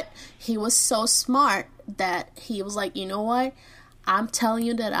 But he was so smart that he was like, you know what, I'm telling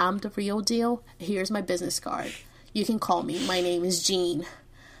you that I'm the real deal. Here's my business card. You can call me. My name is Jean.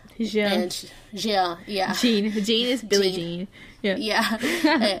 Yeah. Yeah. Jean is Billie Jean. Yeah.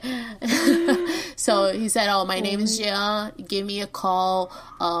 So he said, oh, my name is Jean. Give me a call.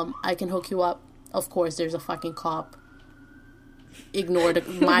 I can hook you up. Of course, there's a fucking cop. Ignore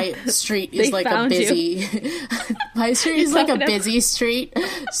my street is like a busy my street is like a busy street,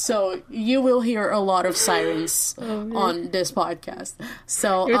 so you will hear a lot of sirens on this podcast.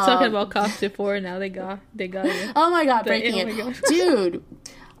 So you're talking about cops before, now they got you. Oh my god, breaking it. Dude,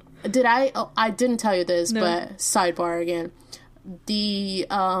 Did I? Oh, I didn't tell you this, No. but sidebar again. The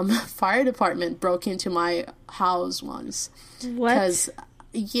fire department broke into my house once. What?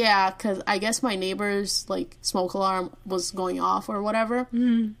 Because I guess my neighbor's like smoke alarm was going off or whatever.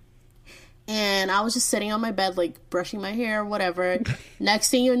 Mm. And I was just sitting on my bed, like brushing my hair, whatever.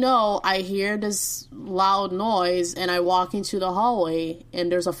 Next thing you know, I hear this loud noise, and I walk into the hallway,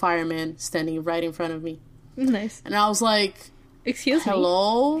 and there's a fireman standing right in front of me. Nice. And I was like, "Excuse me."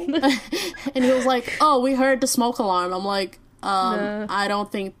 Hello? And he was like, "Oh, we heard the smoke alarm." I'm like, No. I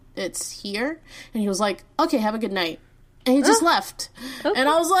don't think it's here. And he was like, "Okay, have a good night." And he just left. Okay. And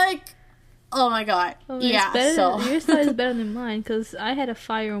I was like, oh my god. Yeah, so. Your side is better than mine, because I had a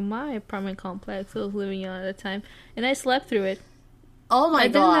fire on my apartment complex I was living in at the time, and I slept through it. Oh my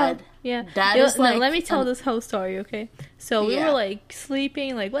god. Yeah. That is like... let me tell this whole story, okay? So we were, like,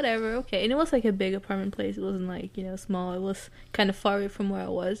 sleeping, like, whatever, okay. And it was, like, a big apartment place. It wasn't, like, small. It was kind of far away from where I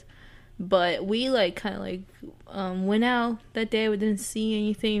was. But we, like, kind of, like, went out that day. We didn't see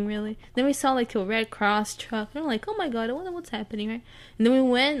anything, really. Then we saw, like, a Red Cross truck. And we're like, oh, my God, I wonder what's happening, right? And then we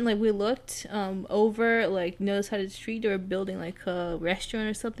went, like, we looked over, like, the other side of the street. They were building, like, a restaurant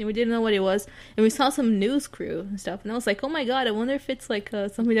or something. We didn't know what it was. And we saw some news crew and stuff. And I was like, oh, my God, I wonder if it's, like,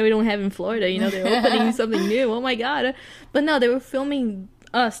 something that we don't have in Florida. They're opening something new. Oh, my God. But no, they were filming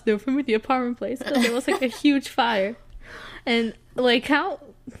us. They were filming the apartment place because there was, like, a huge fire. And, like,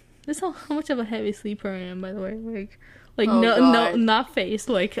 this is how much of a heavy sleeper I am, by the way. Like oh, no, God. not faced,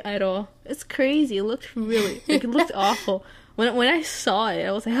 like, at all. It's crazy. It looked really, like, it looked awful. When I saw it,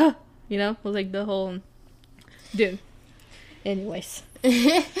 I was like, huh, it was like the whole, dude. Anyways.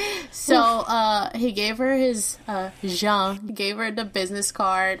 So, he gave her his, Jean, he gave her the business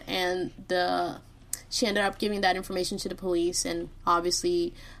card, and she ended up giving that information to the police, and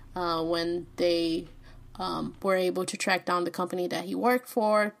obviously, when they, were able to track down the company that he worked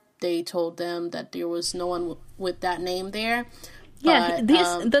for, they told them that there was no one with that name there. Yeah,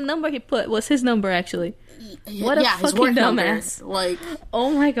 but, the number he put was his number, actually. What a his work fucking dumbass. Number. Like,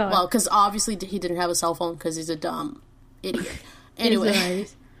 oh my god. Well, because obviously he didn't have a cell phone because he's a dumb idiot. Anyway.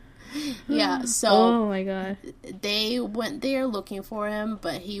 Yeah, so. Oh my god. They went there looking for him,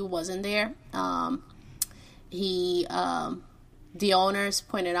 but he wasn't there. The owners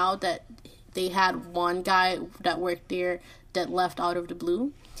pointed out that they had one guy that worked there that left out of the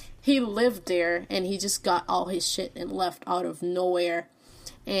blue. He lived there, and he just got all his shit and left out of nowhere.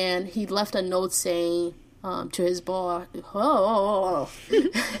 And he left a note saying to his boss,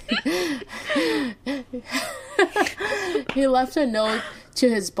 he left a note to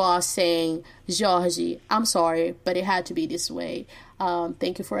his boss saying, "Georgie, I'm sorry, but it had to be this way.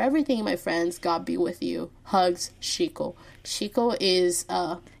 Thank you for everything, my friends. God be with you. Hugs, Chico." Chico is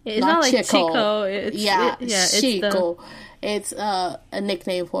it's not like Chico. It's Chico. It's a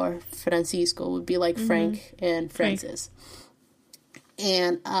nickname for Francisco. It would be like Frank and Francis.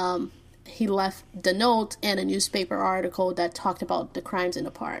 And he left the note and a newspaper article that talked about the crimes in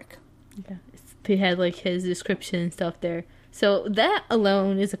the park. Yeah, he had like his description and stuff there. So that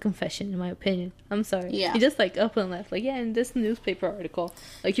alone is a confession, in my opinion. I'm sorry. Yeah. He just like up and left. Like, yeah, in this newspaper article.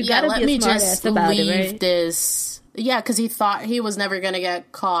 Like, you gotta be a smart ass about it, right? This. Yeah, because he thought he was never gonna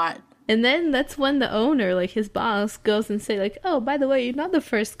get caught. And then that's when the owner, like his boss, goes and say like, oh, by the way, you're not the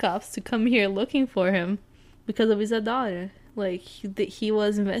first cops to come here looking for him because of his daughter. Like, he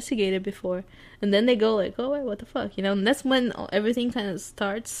was investigated before. And then they go like, oh, wait, what the fuck? And that's when everything kind of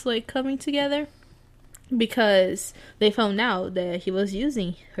starts like coming together. Because they found out that he was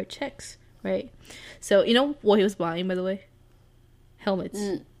using her checks, right? So, you know what he was buying, by the way? Helmets.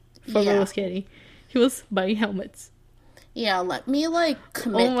 For roller skating. He was buying helmets. Yeah, let me, like,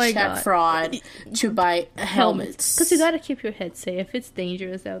 commit check fraud to buy helmets. Because you gotta keep your head safe. It's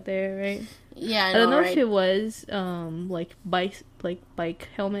dangerous out there, right? Yeah, I don't know right? if it was, like, bike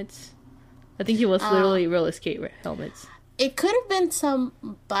helmets. I think it was literally roller skate helmets. It could have been some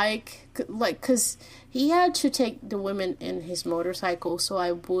bike, like, because he had to take the women in his motorcycle, so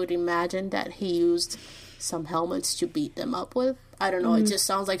I would imagine that he used some helmets to beat them up with. I don't know, it just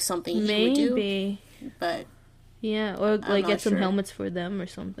sounds like something he would do. Maybe. But yeah, or like get some helmets for them or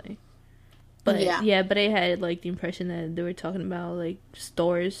something. But yeah, but I had like the impression that they were talking about like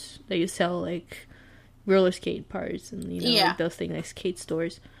stores that you sell like roller skate parts and like those things, like skate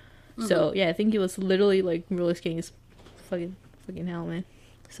stores. So yeah, I think it was literally like roller skating fucking helmet.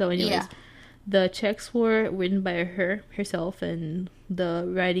 So anyways, the checks were written by herself, and the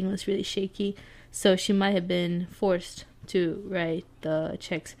writing was really shaky, so she might have been forced to write the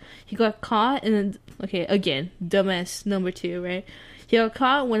checks. He got caught, and then again, dumbass number 2, right? He got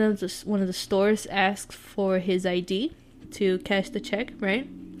caught. One of the stores asked for his ID to cash the check, right?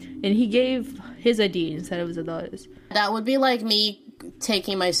 and he gave his ID instead of his daughter's. That would be like me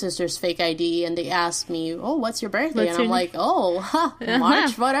taking my sister's fake ID and they ask me, "Oh, what's your birthday?" And I'm like, "Oh,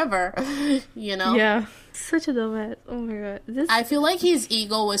 March, whatever." You know? Yeah. Such a dumbass. Oh my god. I feel like his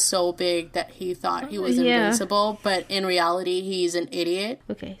ego was so big that he thought he was invincible, but in reality, he's an idiot.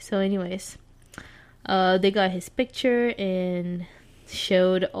 Okay, so anyways, they got his picture and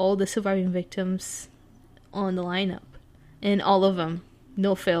showed all the surviving victims on the lineup, and all of them,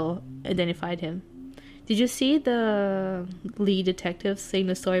 no fail, identified him. Did you see the lead detective saying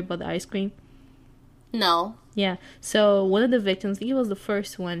the story about the ice cream? No. Yeah, so one of the victims, I think it was the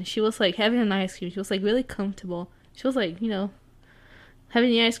first one, she was like having an ice cream. She was like really comfortable. She was like, having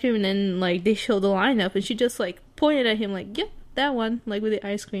the ice cream, and then like they showed the lineup, and she just like pointed at him like, "Yep, that one," like with the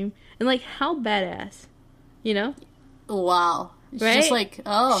ice cream. And like, how badass, Wow. Right? Just like,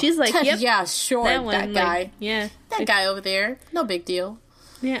 oh. She's like, "Yep, yeah, sure, that guy. Like, yeah. That guy over there. No big deal.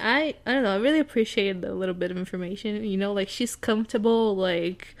 Yeah, I don't know. I really appreciated the little bit of information. Like she's comfortable,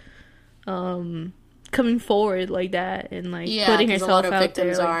 like, coming forward like that, and like putting herself out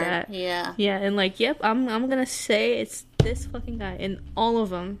there like that. Yeah. Yeah, and like, yep, I'm gonna say it's this fucking guy, and all of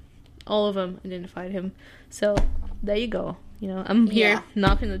them identified him. So there you go. I'm here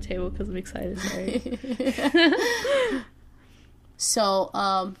knocking the table because I'm excited. Sorry. So,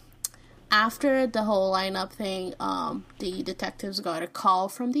 after the whole lineup thing, the detectives got a call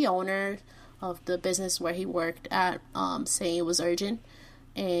from the owner of the business where he worked at, saying it was urgent,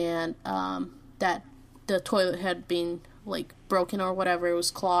 and that the toilet had been like broken or whatever, it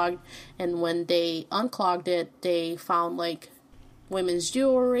was clogged, and when they unclogged it, they found like women's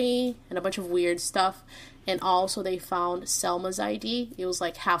jewelry and a bunch of weird stuff, and also they found Selma's ID. It was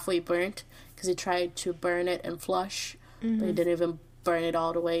like halfway burnt because he tried to burn it and flush. But he didn't even burn it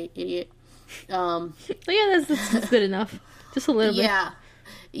all the way, idiot. Yeah, that's good enough. Just a little bit.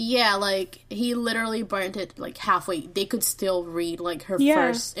 Yeah, like he literally burnt it like halfway. They could still read like her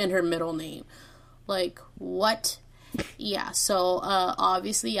first and her middle name. Like, what? Yeah, so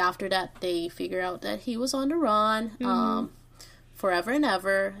obviously after that they figure out that he was on the run forever and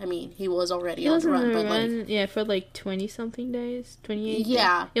ever. I mean, he was already on the run, but like for like 20 something days, 28.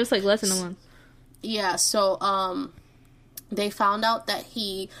 Yeah, days. It was like less than a month. Yeah, so they found out that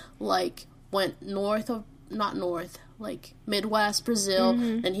he like went like Midwest Brazil,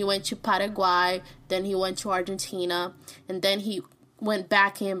 then he went to Paraguay, then he went to Argentina, and then he went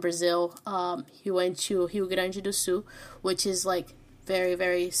back in Brazil. He went to Rio Grande do Sul, which is like very,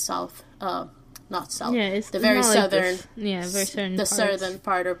 very south, not south, it's the very southern, very southern, the southern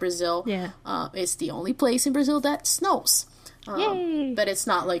part of Brazil. Yeah, it's the only place in Brazil that snows. Yay! But it's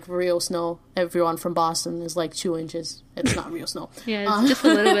not like real snow. Everyone from Boston is like 2 inches. It's not real snow. Yeah, it's just a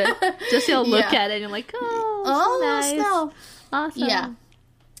little bit. Just you'll look at it and you're like, oh, nice. Snow. Awesome. Yeah.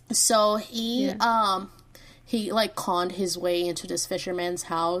 So he like conned his way into this fisherman's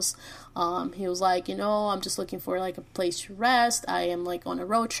house. He was like, I'm just looking for like a place to rest. I am like on a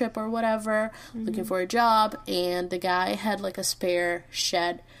road trip or whatever, looking for a job. And the guy had like a spare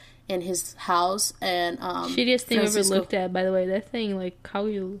shed in his house, and shittiest thing I've ever looked at, by the way. That thing, like,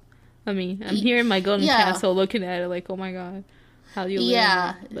 I'm here in my golden castle looking at it like, oh my god, how do you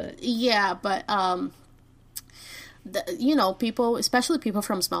live? But people, especially people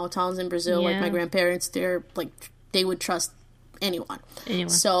from small towns in Brazil, like my grandparents, they're like, they would trust anyone.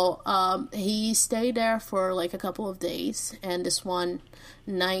 So he stayed there for like a couple of days, and this one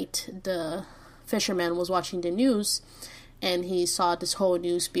night the fisherman was watching the news, and he saw this whole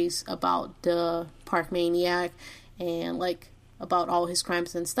news piece about the Park Maniac and like about all his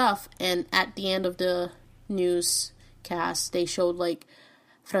crimes and stuff. And at the end of the newscast, they showed like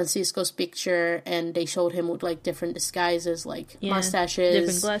Francisco's picture, and they showed him with like different disguises, like mustaches,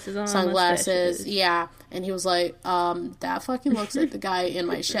 different glasses on, sunglasses. Yeah, and he was like, that fucking looks like the guy in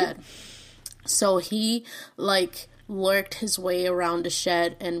my shed. So he like lurked his way around the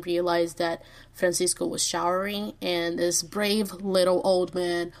shed and realized that Francisco was showering, and this brave little old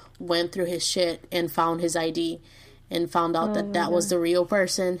man went through his shit and found his ID and found out that was the real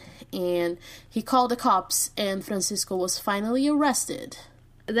person, and he called the cops, and Francisco was finally arrested.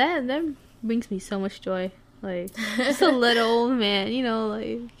 That brings me so much joy. Like, just a little old man,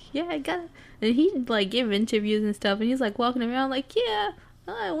 like, yeah, I got it. And he like gave interviews and stuff, and he's like walking around like, yeah,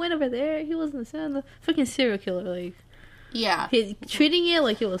 I went over there, he wasn't the freaking serial killer, like. Yeah. He's treating it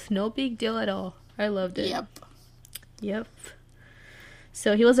like it was no big deal at all. I loved it. Yep.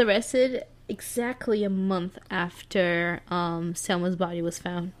 So he was arrested exactly a month after Selma's body was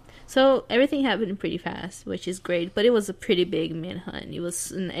found. So everything happened pretty fast, which is great. But it was a pretty big manhunt. It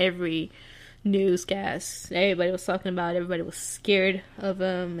was in every newscasts. Everybody was talking about it. Everybody was scared of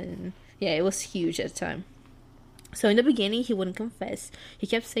him. And yeah, it was huge at the time. So in the beginning, he wouldn't confess. He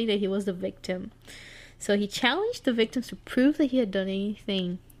kept saying that he was the victim. So he challenged the victims to prove that he had done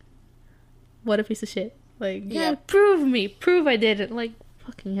anything. What a piece of shit. Like, yeah, prove me. Prove I did it. Like,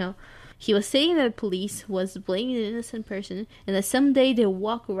 fucking hell. He was saying that the police was blaming an innocent person and that someday they'll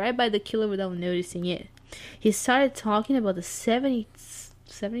walk right by the killer without noticing it. He started talking about the 70th,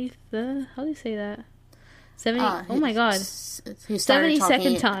 how do you say that? 70, oh my god. He started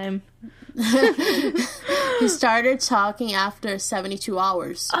 72nd time. He started talking after 72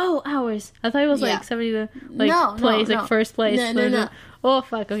 hours. Oh, hours. I thought it was like 70 to, like, place, like first place. No. Oh,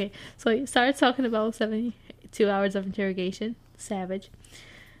 fuck, okay. So he started talking about 72 hours of interrogation. Savage.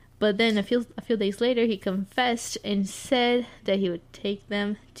 But then a few days later, he confessed and said that he would take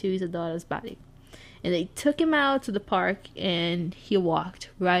them to his daughter's body. And they took him out to the park, and he walked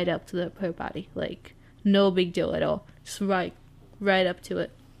right up to her body. Like, no big deal at all. Just right up to it.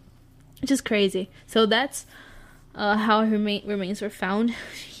 Just crazy. So that's how her remains were found.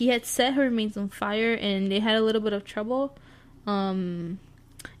 He had set her remains on fire, and they had a little bit of trouble in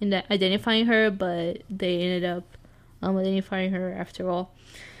identifying her, but they ended up identifying her after all.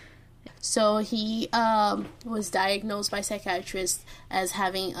 So he was diagnosed by psychiatrists as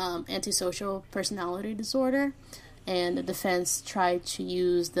having antisocial personality disorder, and the defense tried to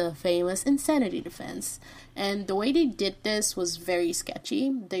use the famous insanity defense. And the way they did this was very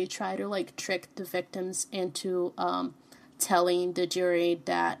sketchy. They tried to like trick the victims into telling the jury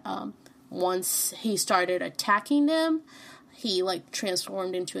that once he started attacking them, he like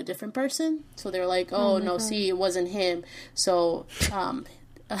transformed into a different person. So they're like, oh no, God. See, it wasn't him. So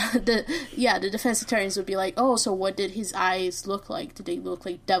the defense attorneys would be like, oh, so what did his eyes look like? Did they look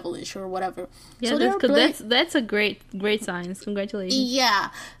like devilish or whatever? Yeah, so that's a great signs. Congratulations. Yeah,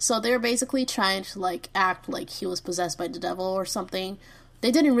 so they're basically trying to like act like he was possessed by the devil or something.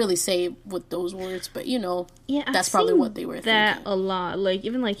 They didn't really say with those words, but that's probably what they were thinking. That a lot, like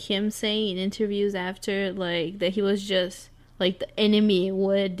even like him saying in interviews after, like that he was just like the enemy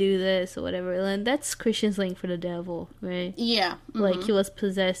would do this or whatever. And that's Christian slang for the devil, right? Yeah. Mm-hmm. Like he was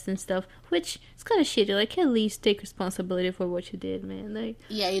possessed and stuff, which is kind of shitty. Like at least take responsibility for what you did, man. Like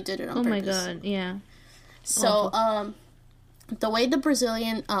yeah, you did it on purpose. Oh my god, yeah. So the way the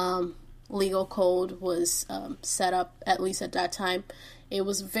Brazilian legal code was set up, at least at that time, it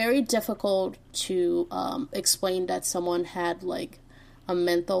was very difficult to explain that someone had like a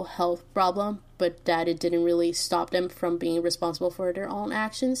mental health problem, but that it didn't really stop them from being responsible for their own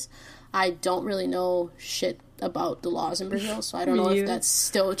actions. I don't really know shit about the laws in Brazil, so I don't know if that's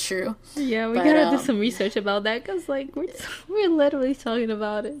still true. Yeah, we gotta do some research about that, because like we're literally talking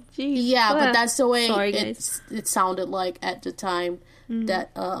about it. Jeez. Yeah, but that's the way it sounded like at the time.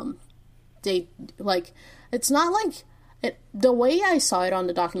 That they like, it's not like it, the way I saw it on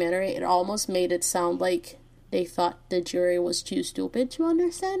the documentary, it almost made it sound like they thought the jury was too stupid to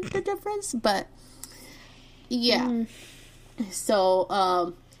understand the difference, but yeah.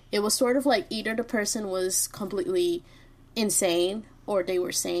 So it was sort of like either the person was completely insane or they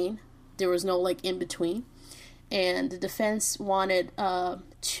were sane. There was no like in between. And the defense wanted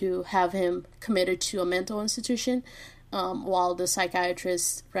to have him committed to a mental institution, while the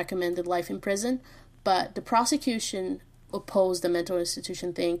psychiatrist recommended life in prison. But the prosecution opposed the mental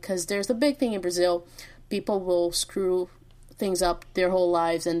institution thing, because there's a big thing in Brazil. People will screw things up their whole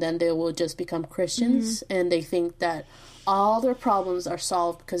lives and then they will just become Christians, and they think that all their problems are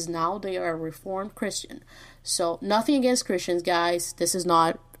solved because now they are a reformed Christian. So nothing against Christians, guys. This is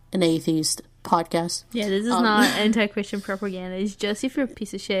not an atheist podcast. Yeah, this is not anti-Christian propaganda. It's just if you're a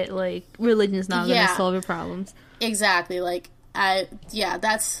piece of shit, like, religion is not going to solve your problems. Exactly. Like,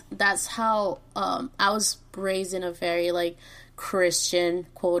 that's how I was raised in a very like Christian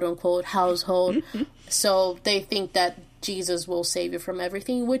quote unquote household. So they think that Jesus will save you from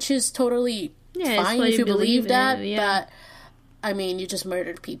everything, which is totally fine if you believe that. But I mean, you just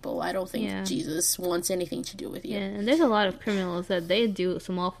murdered people. I don't think Jesus wants anything to do with you. Yeah, and there's a lot of criminals that they do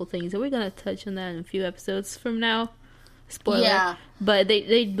some awful things, and we're gonna touch on that in a few episodes from now. Spoiler. Yeah. But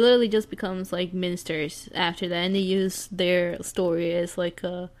they literally just becomes like ministers after that, and they use their story as like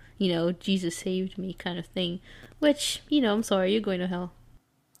a, Jesus saved me kind of thing. Which, I'm sorry, you're going to hell.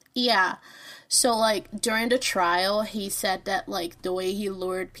 Yeah. So, like, during the trial, he said that, like, the way he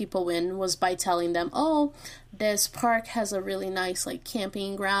lured people in was by telling them, oh, this park has a really nice, like,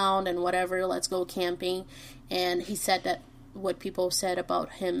 camping ground and whatever, let's go camping. And he said that what people said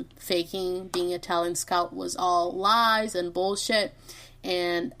about him faking being a talent scout was all lies and bullshit.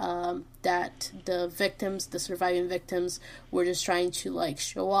 and that the surviving victims, were just trying to like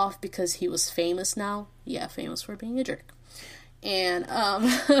show off because he was famous now. Yeah, famous for being a jerk. And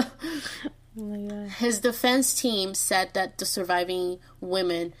Oh my God. his defense team said that the surviving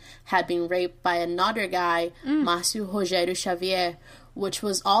women had been raped by another guy, Márcio Rogério Xavier, which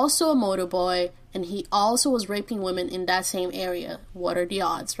was also a motor boy, and he also was raping women in that same area. What are the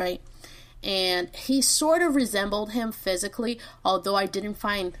odds, right? And he sort of resembled him physically, although I didn't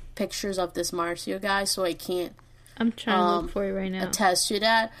find pictures of this Marcio guy, so I can't I'm trying to look for it right now. attest to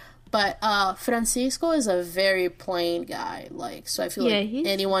that. But Francisco is a very plain guy, like, so I feel like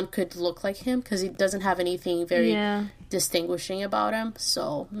anyone could look like him because he doesn't have anything very distinguishing about him.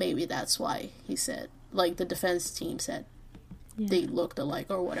 So maybe that's why he said, like, the defense team said they looked alike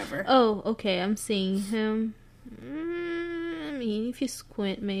or whatever. Oh, okay, I'm seeing him. I mean, if you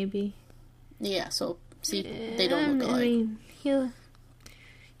squint, maybe. Yeah, so see, they don't look alike. I mean,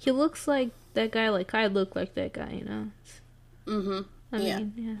 he looks like that guy. Like I look like that guy, you know. I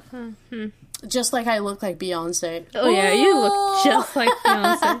mean, Just like I look like Beyonce. Oh yeah, you look just like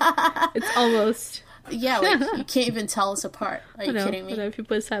Beyonce. It's almost. Yeah, like you can't even tell us apart. Are you kidding me? If you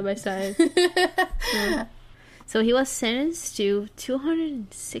put it side by side. So he was sentenced to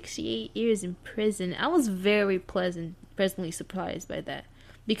 268 years in prison. I was very pleasantly surprised by that.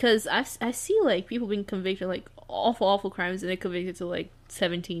 Because I see, like, people being convicted, like, awful crimes, and they're convicted to, like,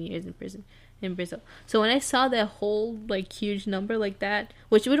 17 years in prison in Brazil. So when I saw that whole, like, huge number like that,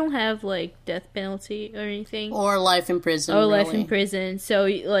 which we don't have, like, death penalty or anything. Or life in prison. Or life in prison. So,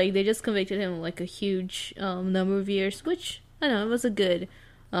 like, they just convicted him, like, a huge number of years, which, I don't know, it was a good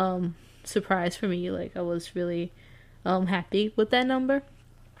surprise for me. Like, I was really happy with that number.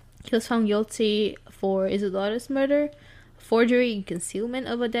 He was found guilty for Isidora's murder, forgery and concealment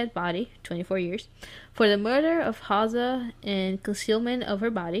of a dead body, 24 years. For the murder of Haza and concealment of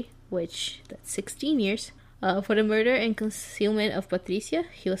her body, which, that's 16 years. For the murder and concealment of Patricia,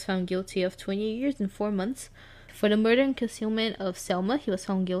 he was found guilty of 20 years and 4 months. For the murder and concealment of Selma, he was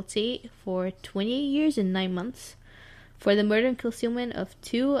found guilty for 28 years and 9 months. For the murder and concealment of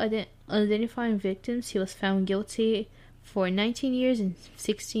two unidentified victims, he was found guilty for 19 years and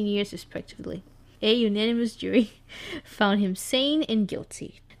 16 years, respectively. A unanimous jury found him sane and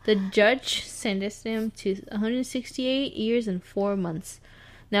guilty. The judge sentenced him to 168 years and 4 months.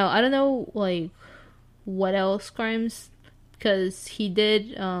 Now, I don't know, like, what else crimes, because he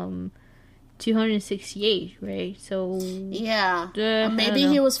did 268, right? So yeah, maybe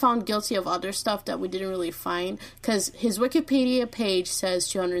he was found guilty of other stuff that we didn't really find, because his Wikipedia page says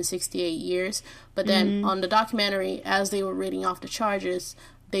 268 years, but then on the documentary, as they were reading off the charges,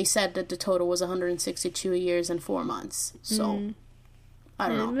 they said that the total was 162 years and 4 months. So I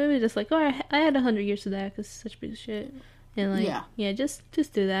don't know. Maybe just like, I had 100 years of that because it's such big shit. And like, yeah, just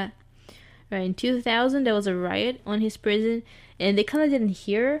do that. Right, in 2000, there was a riot on his prison, and they kind of didn't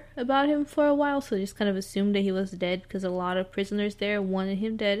hear about him for a while, so they just kind of assumed that he was dead because a lot of prisoners there wanted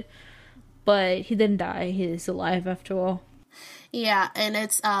him dead. But he didn't die. He's alive after all. Yeah, and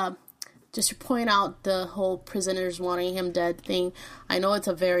it's just to point out the whole prisoners wanting him dead thing. I know it's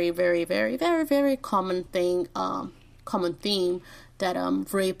a very, very, very, very, very common thing, common theme that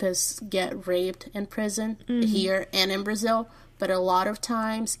rapists get raped in prison here and in Brazil. But a lot of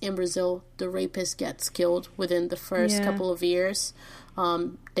times in Brazil, the rapist gets killed within the first couple of years.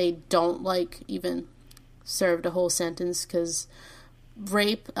 They don't even serve the whole sentence because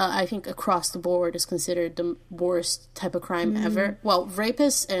rape, I think across the board, is considered the worst type of crime ever. Well,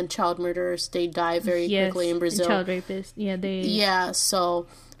 rapists and child murderers, they die very quickly in Brazil. Child rapists, so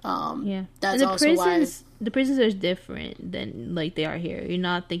that's also why the prisons are different than like they are here. You're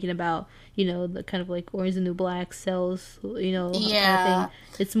not thinking about the kind of like Orange is the New Black cells, kind of thing.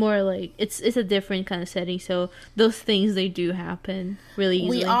 It's more like it's a different kind of setting. So those things, they do happen really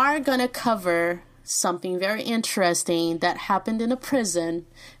easily. We are gonna cover something very interesting that happened in a prison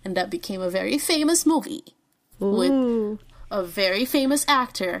and that became a very famous movie with a very famous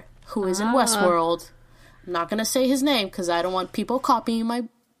actor who is in Westworld. I'm not gonna say his name because I don't want people copying my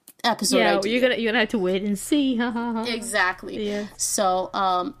episode idea. You're gonna have to wait and see. Exactly. Yeah.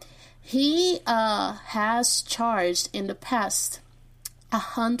 So he has charged in the past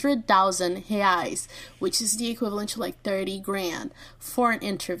 100,000 reais, which is the equivalent to like 30 grand for an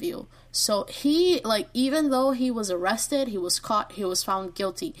interview. So he, even though he was arrested, he was caught, he was found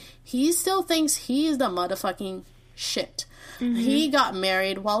guilty, he still thinks he is the motherfucking shit. He got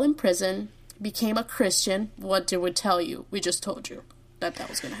married while in prison, became a Christian. What did we tell you? We just told you that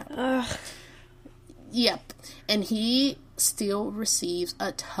was gonna happen. Yep. And he still receives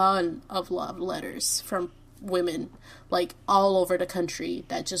a ton of love letters from women, like, all over the country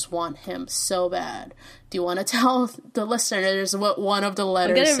that just want him so bad. Do you want to tell the listeners what one of the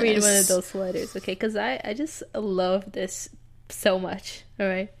letters I'm gonna says? read one of those letters, okay? Because I just love this so much. All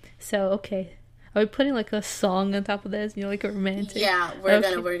right. So, okay. Are we putting like a song on top of this? You know, like a romantic. Yeah, we're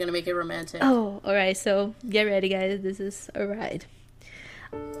gonna make it romantic. Oh, all right. So get ready, guys. This is a ride.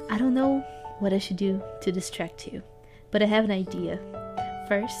 I don't know what I should do to distract you, but I have an idea.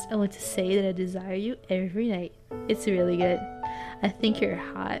 First, I want to say that I desire you every night. It's really good. I think you're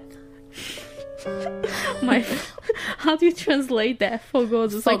hot. How do you translate that?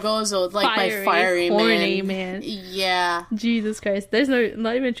 Fogoso. Fogoso, like my fiery horny man. Yeah. Jesus Christ. There's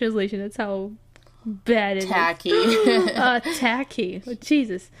not even translation. That's how bad it tacky. Is. Tacky. Oh,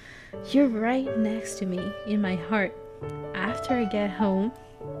 Jesus. You're right next to me in my heart. After I get home,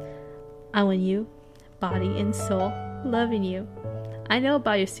 I want you, body and soul, loving you. I know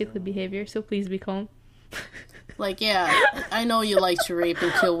about your sickly behavior, so please be calm. Like, yeah, I know you like to rape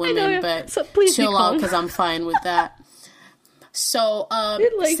and kill women, but so please chill out, because I'm fine with that. So,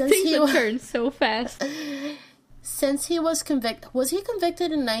 it takes a turn so fast. Since he was he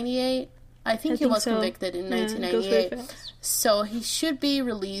convicted in 98? I think he was convicted in 1998. So he should be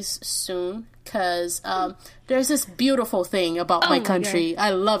released soon, because there's this beautiful thing about my country. God.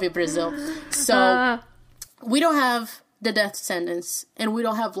 I love you, Brazil. So we don't have the death sentence, and we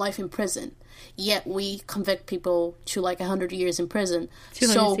don't have life in prison. Yet we convict people to like 100 years in prison.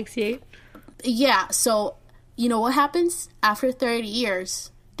 268? So, yeah, so you know what happens? After 30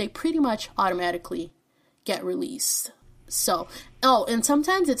 years, they pretty much automatically get released. So, and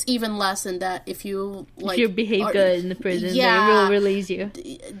sometimes it's even less than that if you like. If you behave good in the prison, they will release you.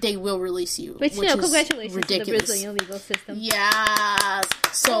 They will release you. But you know, congratulations to the Brazilian legal system. Yes.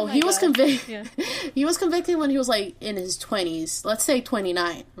 So he was convicted. Yeah. He was convicted when he was like in his 20s. Let's say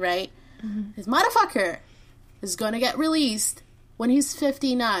 29, right? Mm-hmm. This motherfucker is gonna get released when he's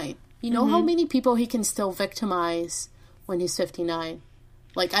 59. You know how many people he can still victimize when he's 59?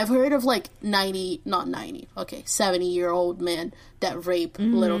 Like, I've heard of, like, 70-year-old men that rape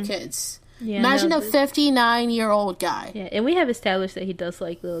little kids. Yeah, imagine a 59-year-old guy. Yeah, and we have established that he does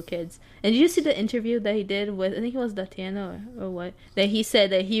like little kids. And did you see the interview that he did with, I think it was Datiana or what? That he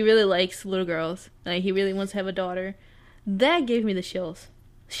said that he really likes little girls. Like, he really wants to have a daughter. That gave me the chills.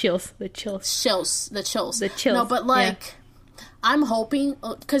 The chills. No, but, like, I'm hoping,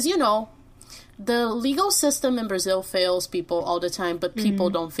 because, you know, the legal system in Brazil fails people all the time, but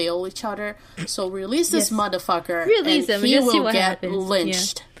people don't fail each other. So release this motherfucker, release him. He will get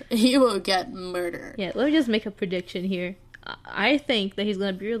lynched. Yeah. He will get murdered. Yeah, let me just make a prediction here. I think that he's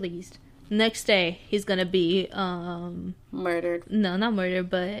going to be released. Next day, he's going to be... murdered. No, not murdered,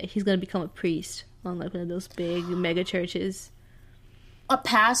 but he's going to become a priest on like one of those big mega churches. A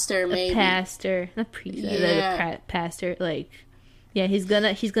pastor, maybe. A pastor. Not priest. Yeah. Pastor, like... Yeah, he's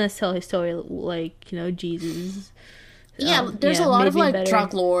gonna tell his story like, you know, Jesus. Yeah, there's a lot of like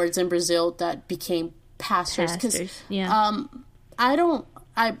drug lords in Brazil that became pastors. I'm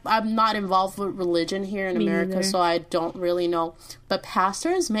not involved with religion here in America, neither. So I don't really know. But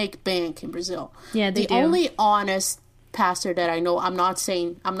pastors make bank in Brazil. Yeah, they do. The only honest pastor that I know, I'm not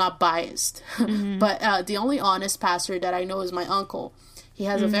biased, but the only honest pastor that I know is my uncle. He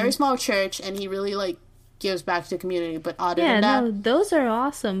has a very small church, and he really like gives back to the community, but other than that, those are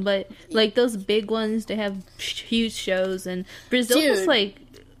awesome. But like those big ones, they have huge shows, and Brazil is like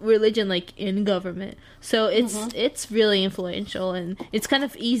religion like in government, so it's really influential, and it's kind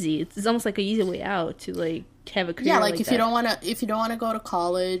of easy. It's almost like an easy way out to like have a career. Yeah, like if you don't want to go to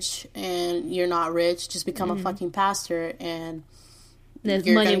college and you're not rich, just become a fucking pastor, and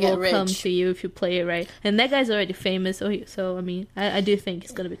money will come to you if you play it right. And that guy's already famous, so I mean, I do think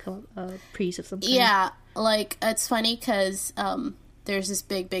he's gonna become a priest of some kind. Yeah. Like, it's funny because there's this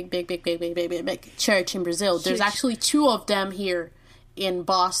big church in Brazil. There's actually two of them here in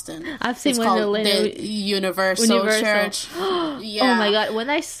Boston. I've seen one in Atlanta. The Universal Church. Yeah. Oh my god! When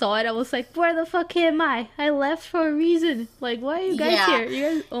I saw it, I was like, "Where the fuck am I? I left for a reason. Like, why are you guys here? You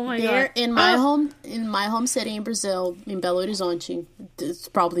guys? Oh my god!" In my home city in Brazil, in Belo Horizonte, there's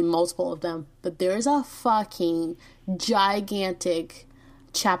probably multiple of them, but there's a fucking gigantic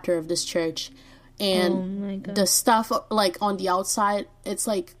chapter of this church. And the stuff, like, on the outside, it's,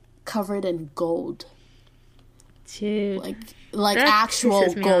 like, covered in gold. Dude. Like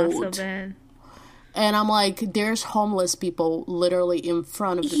actual gold. So bad. And I'm like, there's homeless people literally in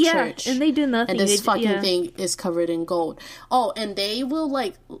front of the church. Yeah, and they do nothing. And this thing is covered in gold. Oh, and they will,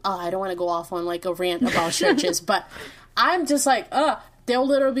 like... I don't want to go off on, like, a rant about churches, but I'm just like, they'll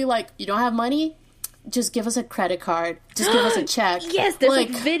literally be like, you don't have money? Just give us a credit card. Just give us a check. Yes, there's like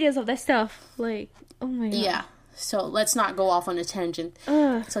videos of that stuff. Like, Oh my god. Yeah. So let's not go off on a tangent.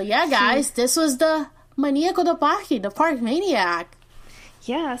 So yeah, guys, this was the Maniaco do Parque, the Park Maniac.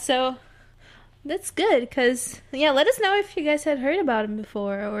 Yeah, so that's good, because, yeah, let us know if you guys had heard about him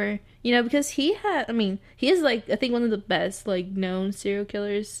before, or, you know, because he is, like, I think one of the best, like, known serial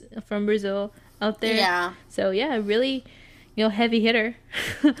killers from Brazil out there. Yeah. So, yeah, really, you know, heavy hitter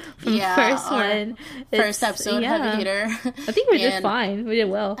from the first one. First episode, heavy hitter. I think we did fine. We did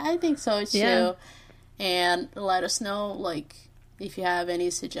well. I think so, too. Yeah. And let us know, like, if you have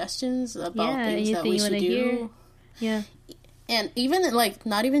any suggestions about things that we should do. Hear. Yeah. And even, like,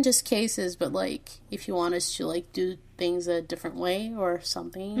 not even just cases, but, like, if you want us to, like, do things a different way or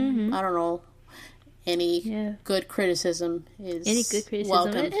something. Mm-hmm. I don't know. Any good criticism is Any good criticism.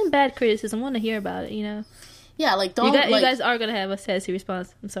 welcome. And bad criticism. I want to hear about it, you know. Yeah, like, don't... You guys are going to have a sassy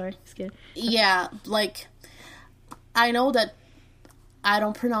response. I'm sorry. Just kidding. Yeah, like, I know that I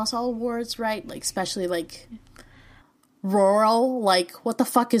don't pronounce all words right, like, especially, like, rural. Like, what the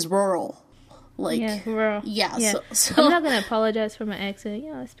fuck is rural? Like, rural. Yeah, yeah. So I'm not going to apologize for my accent.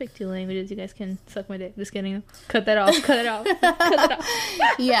 Yeah, I speak two languages. You guys can suck my dick. Just kidding. Cut that off. Cut it off. Cut it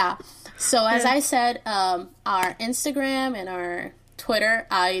off. Yeah. So, as I said, our Instagram and our Twitter,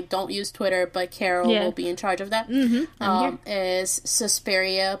 I don't use Twitter, but Carol will be in charge of that, is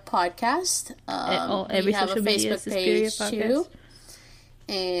Suspiria Podcast. Every we have a social media Facebook page, too.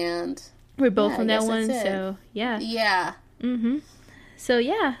 And we're both on that one, so yeah. Yeah. Mm-hmm. So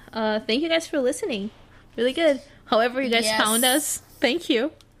yeah, thank you guys for listening. Really good. However you guys found us, thank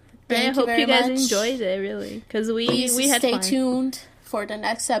you. I hope you guys enjoyed it, really, because we had fun. Stay tuned for the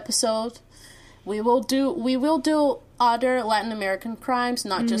next episode. We will do other Latin American crimes,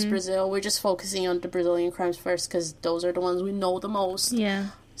 not just Brazil. We're just focusing on the Brazilian crimes first, because those are the ones we know the most. Yeah.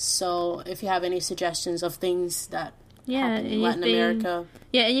 So if you have any suggestions of things that happen in anything, Latin America,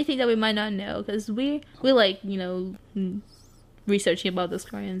 anything that we might not know, because we like, you know, researching about those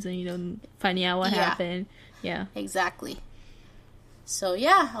crimes and, you know, finding out what happened. Yeah, exactly. So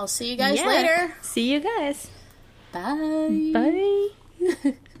yeah, I'll see you guys later. See you guys. Bye. Bye.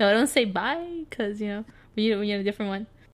 No, don't say bye, because, you know, we're in a different one.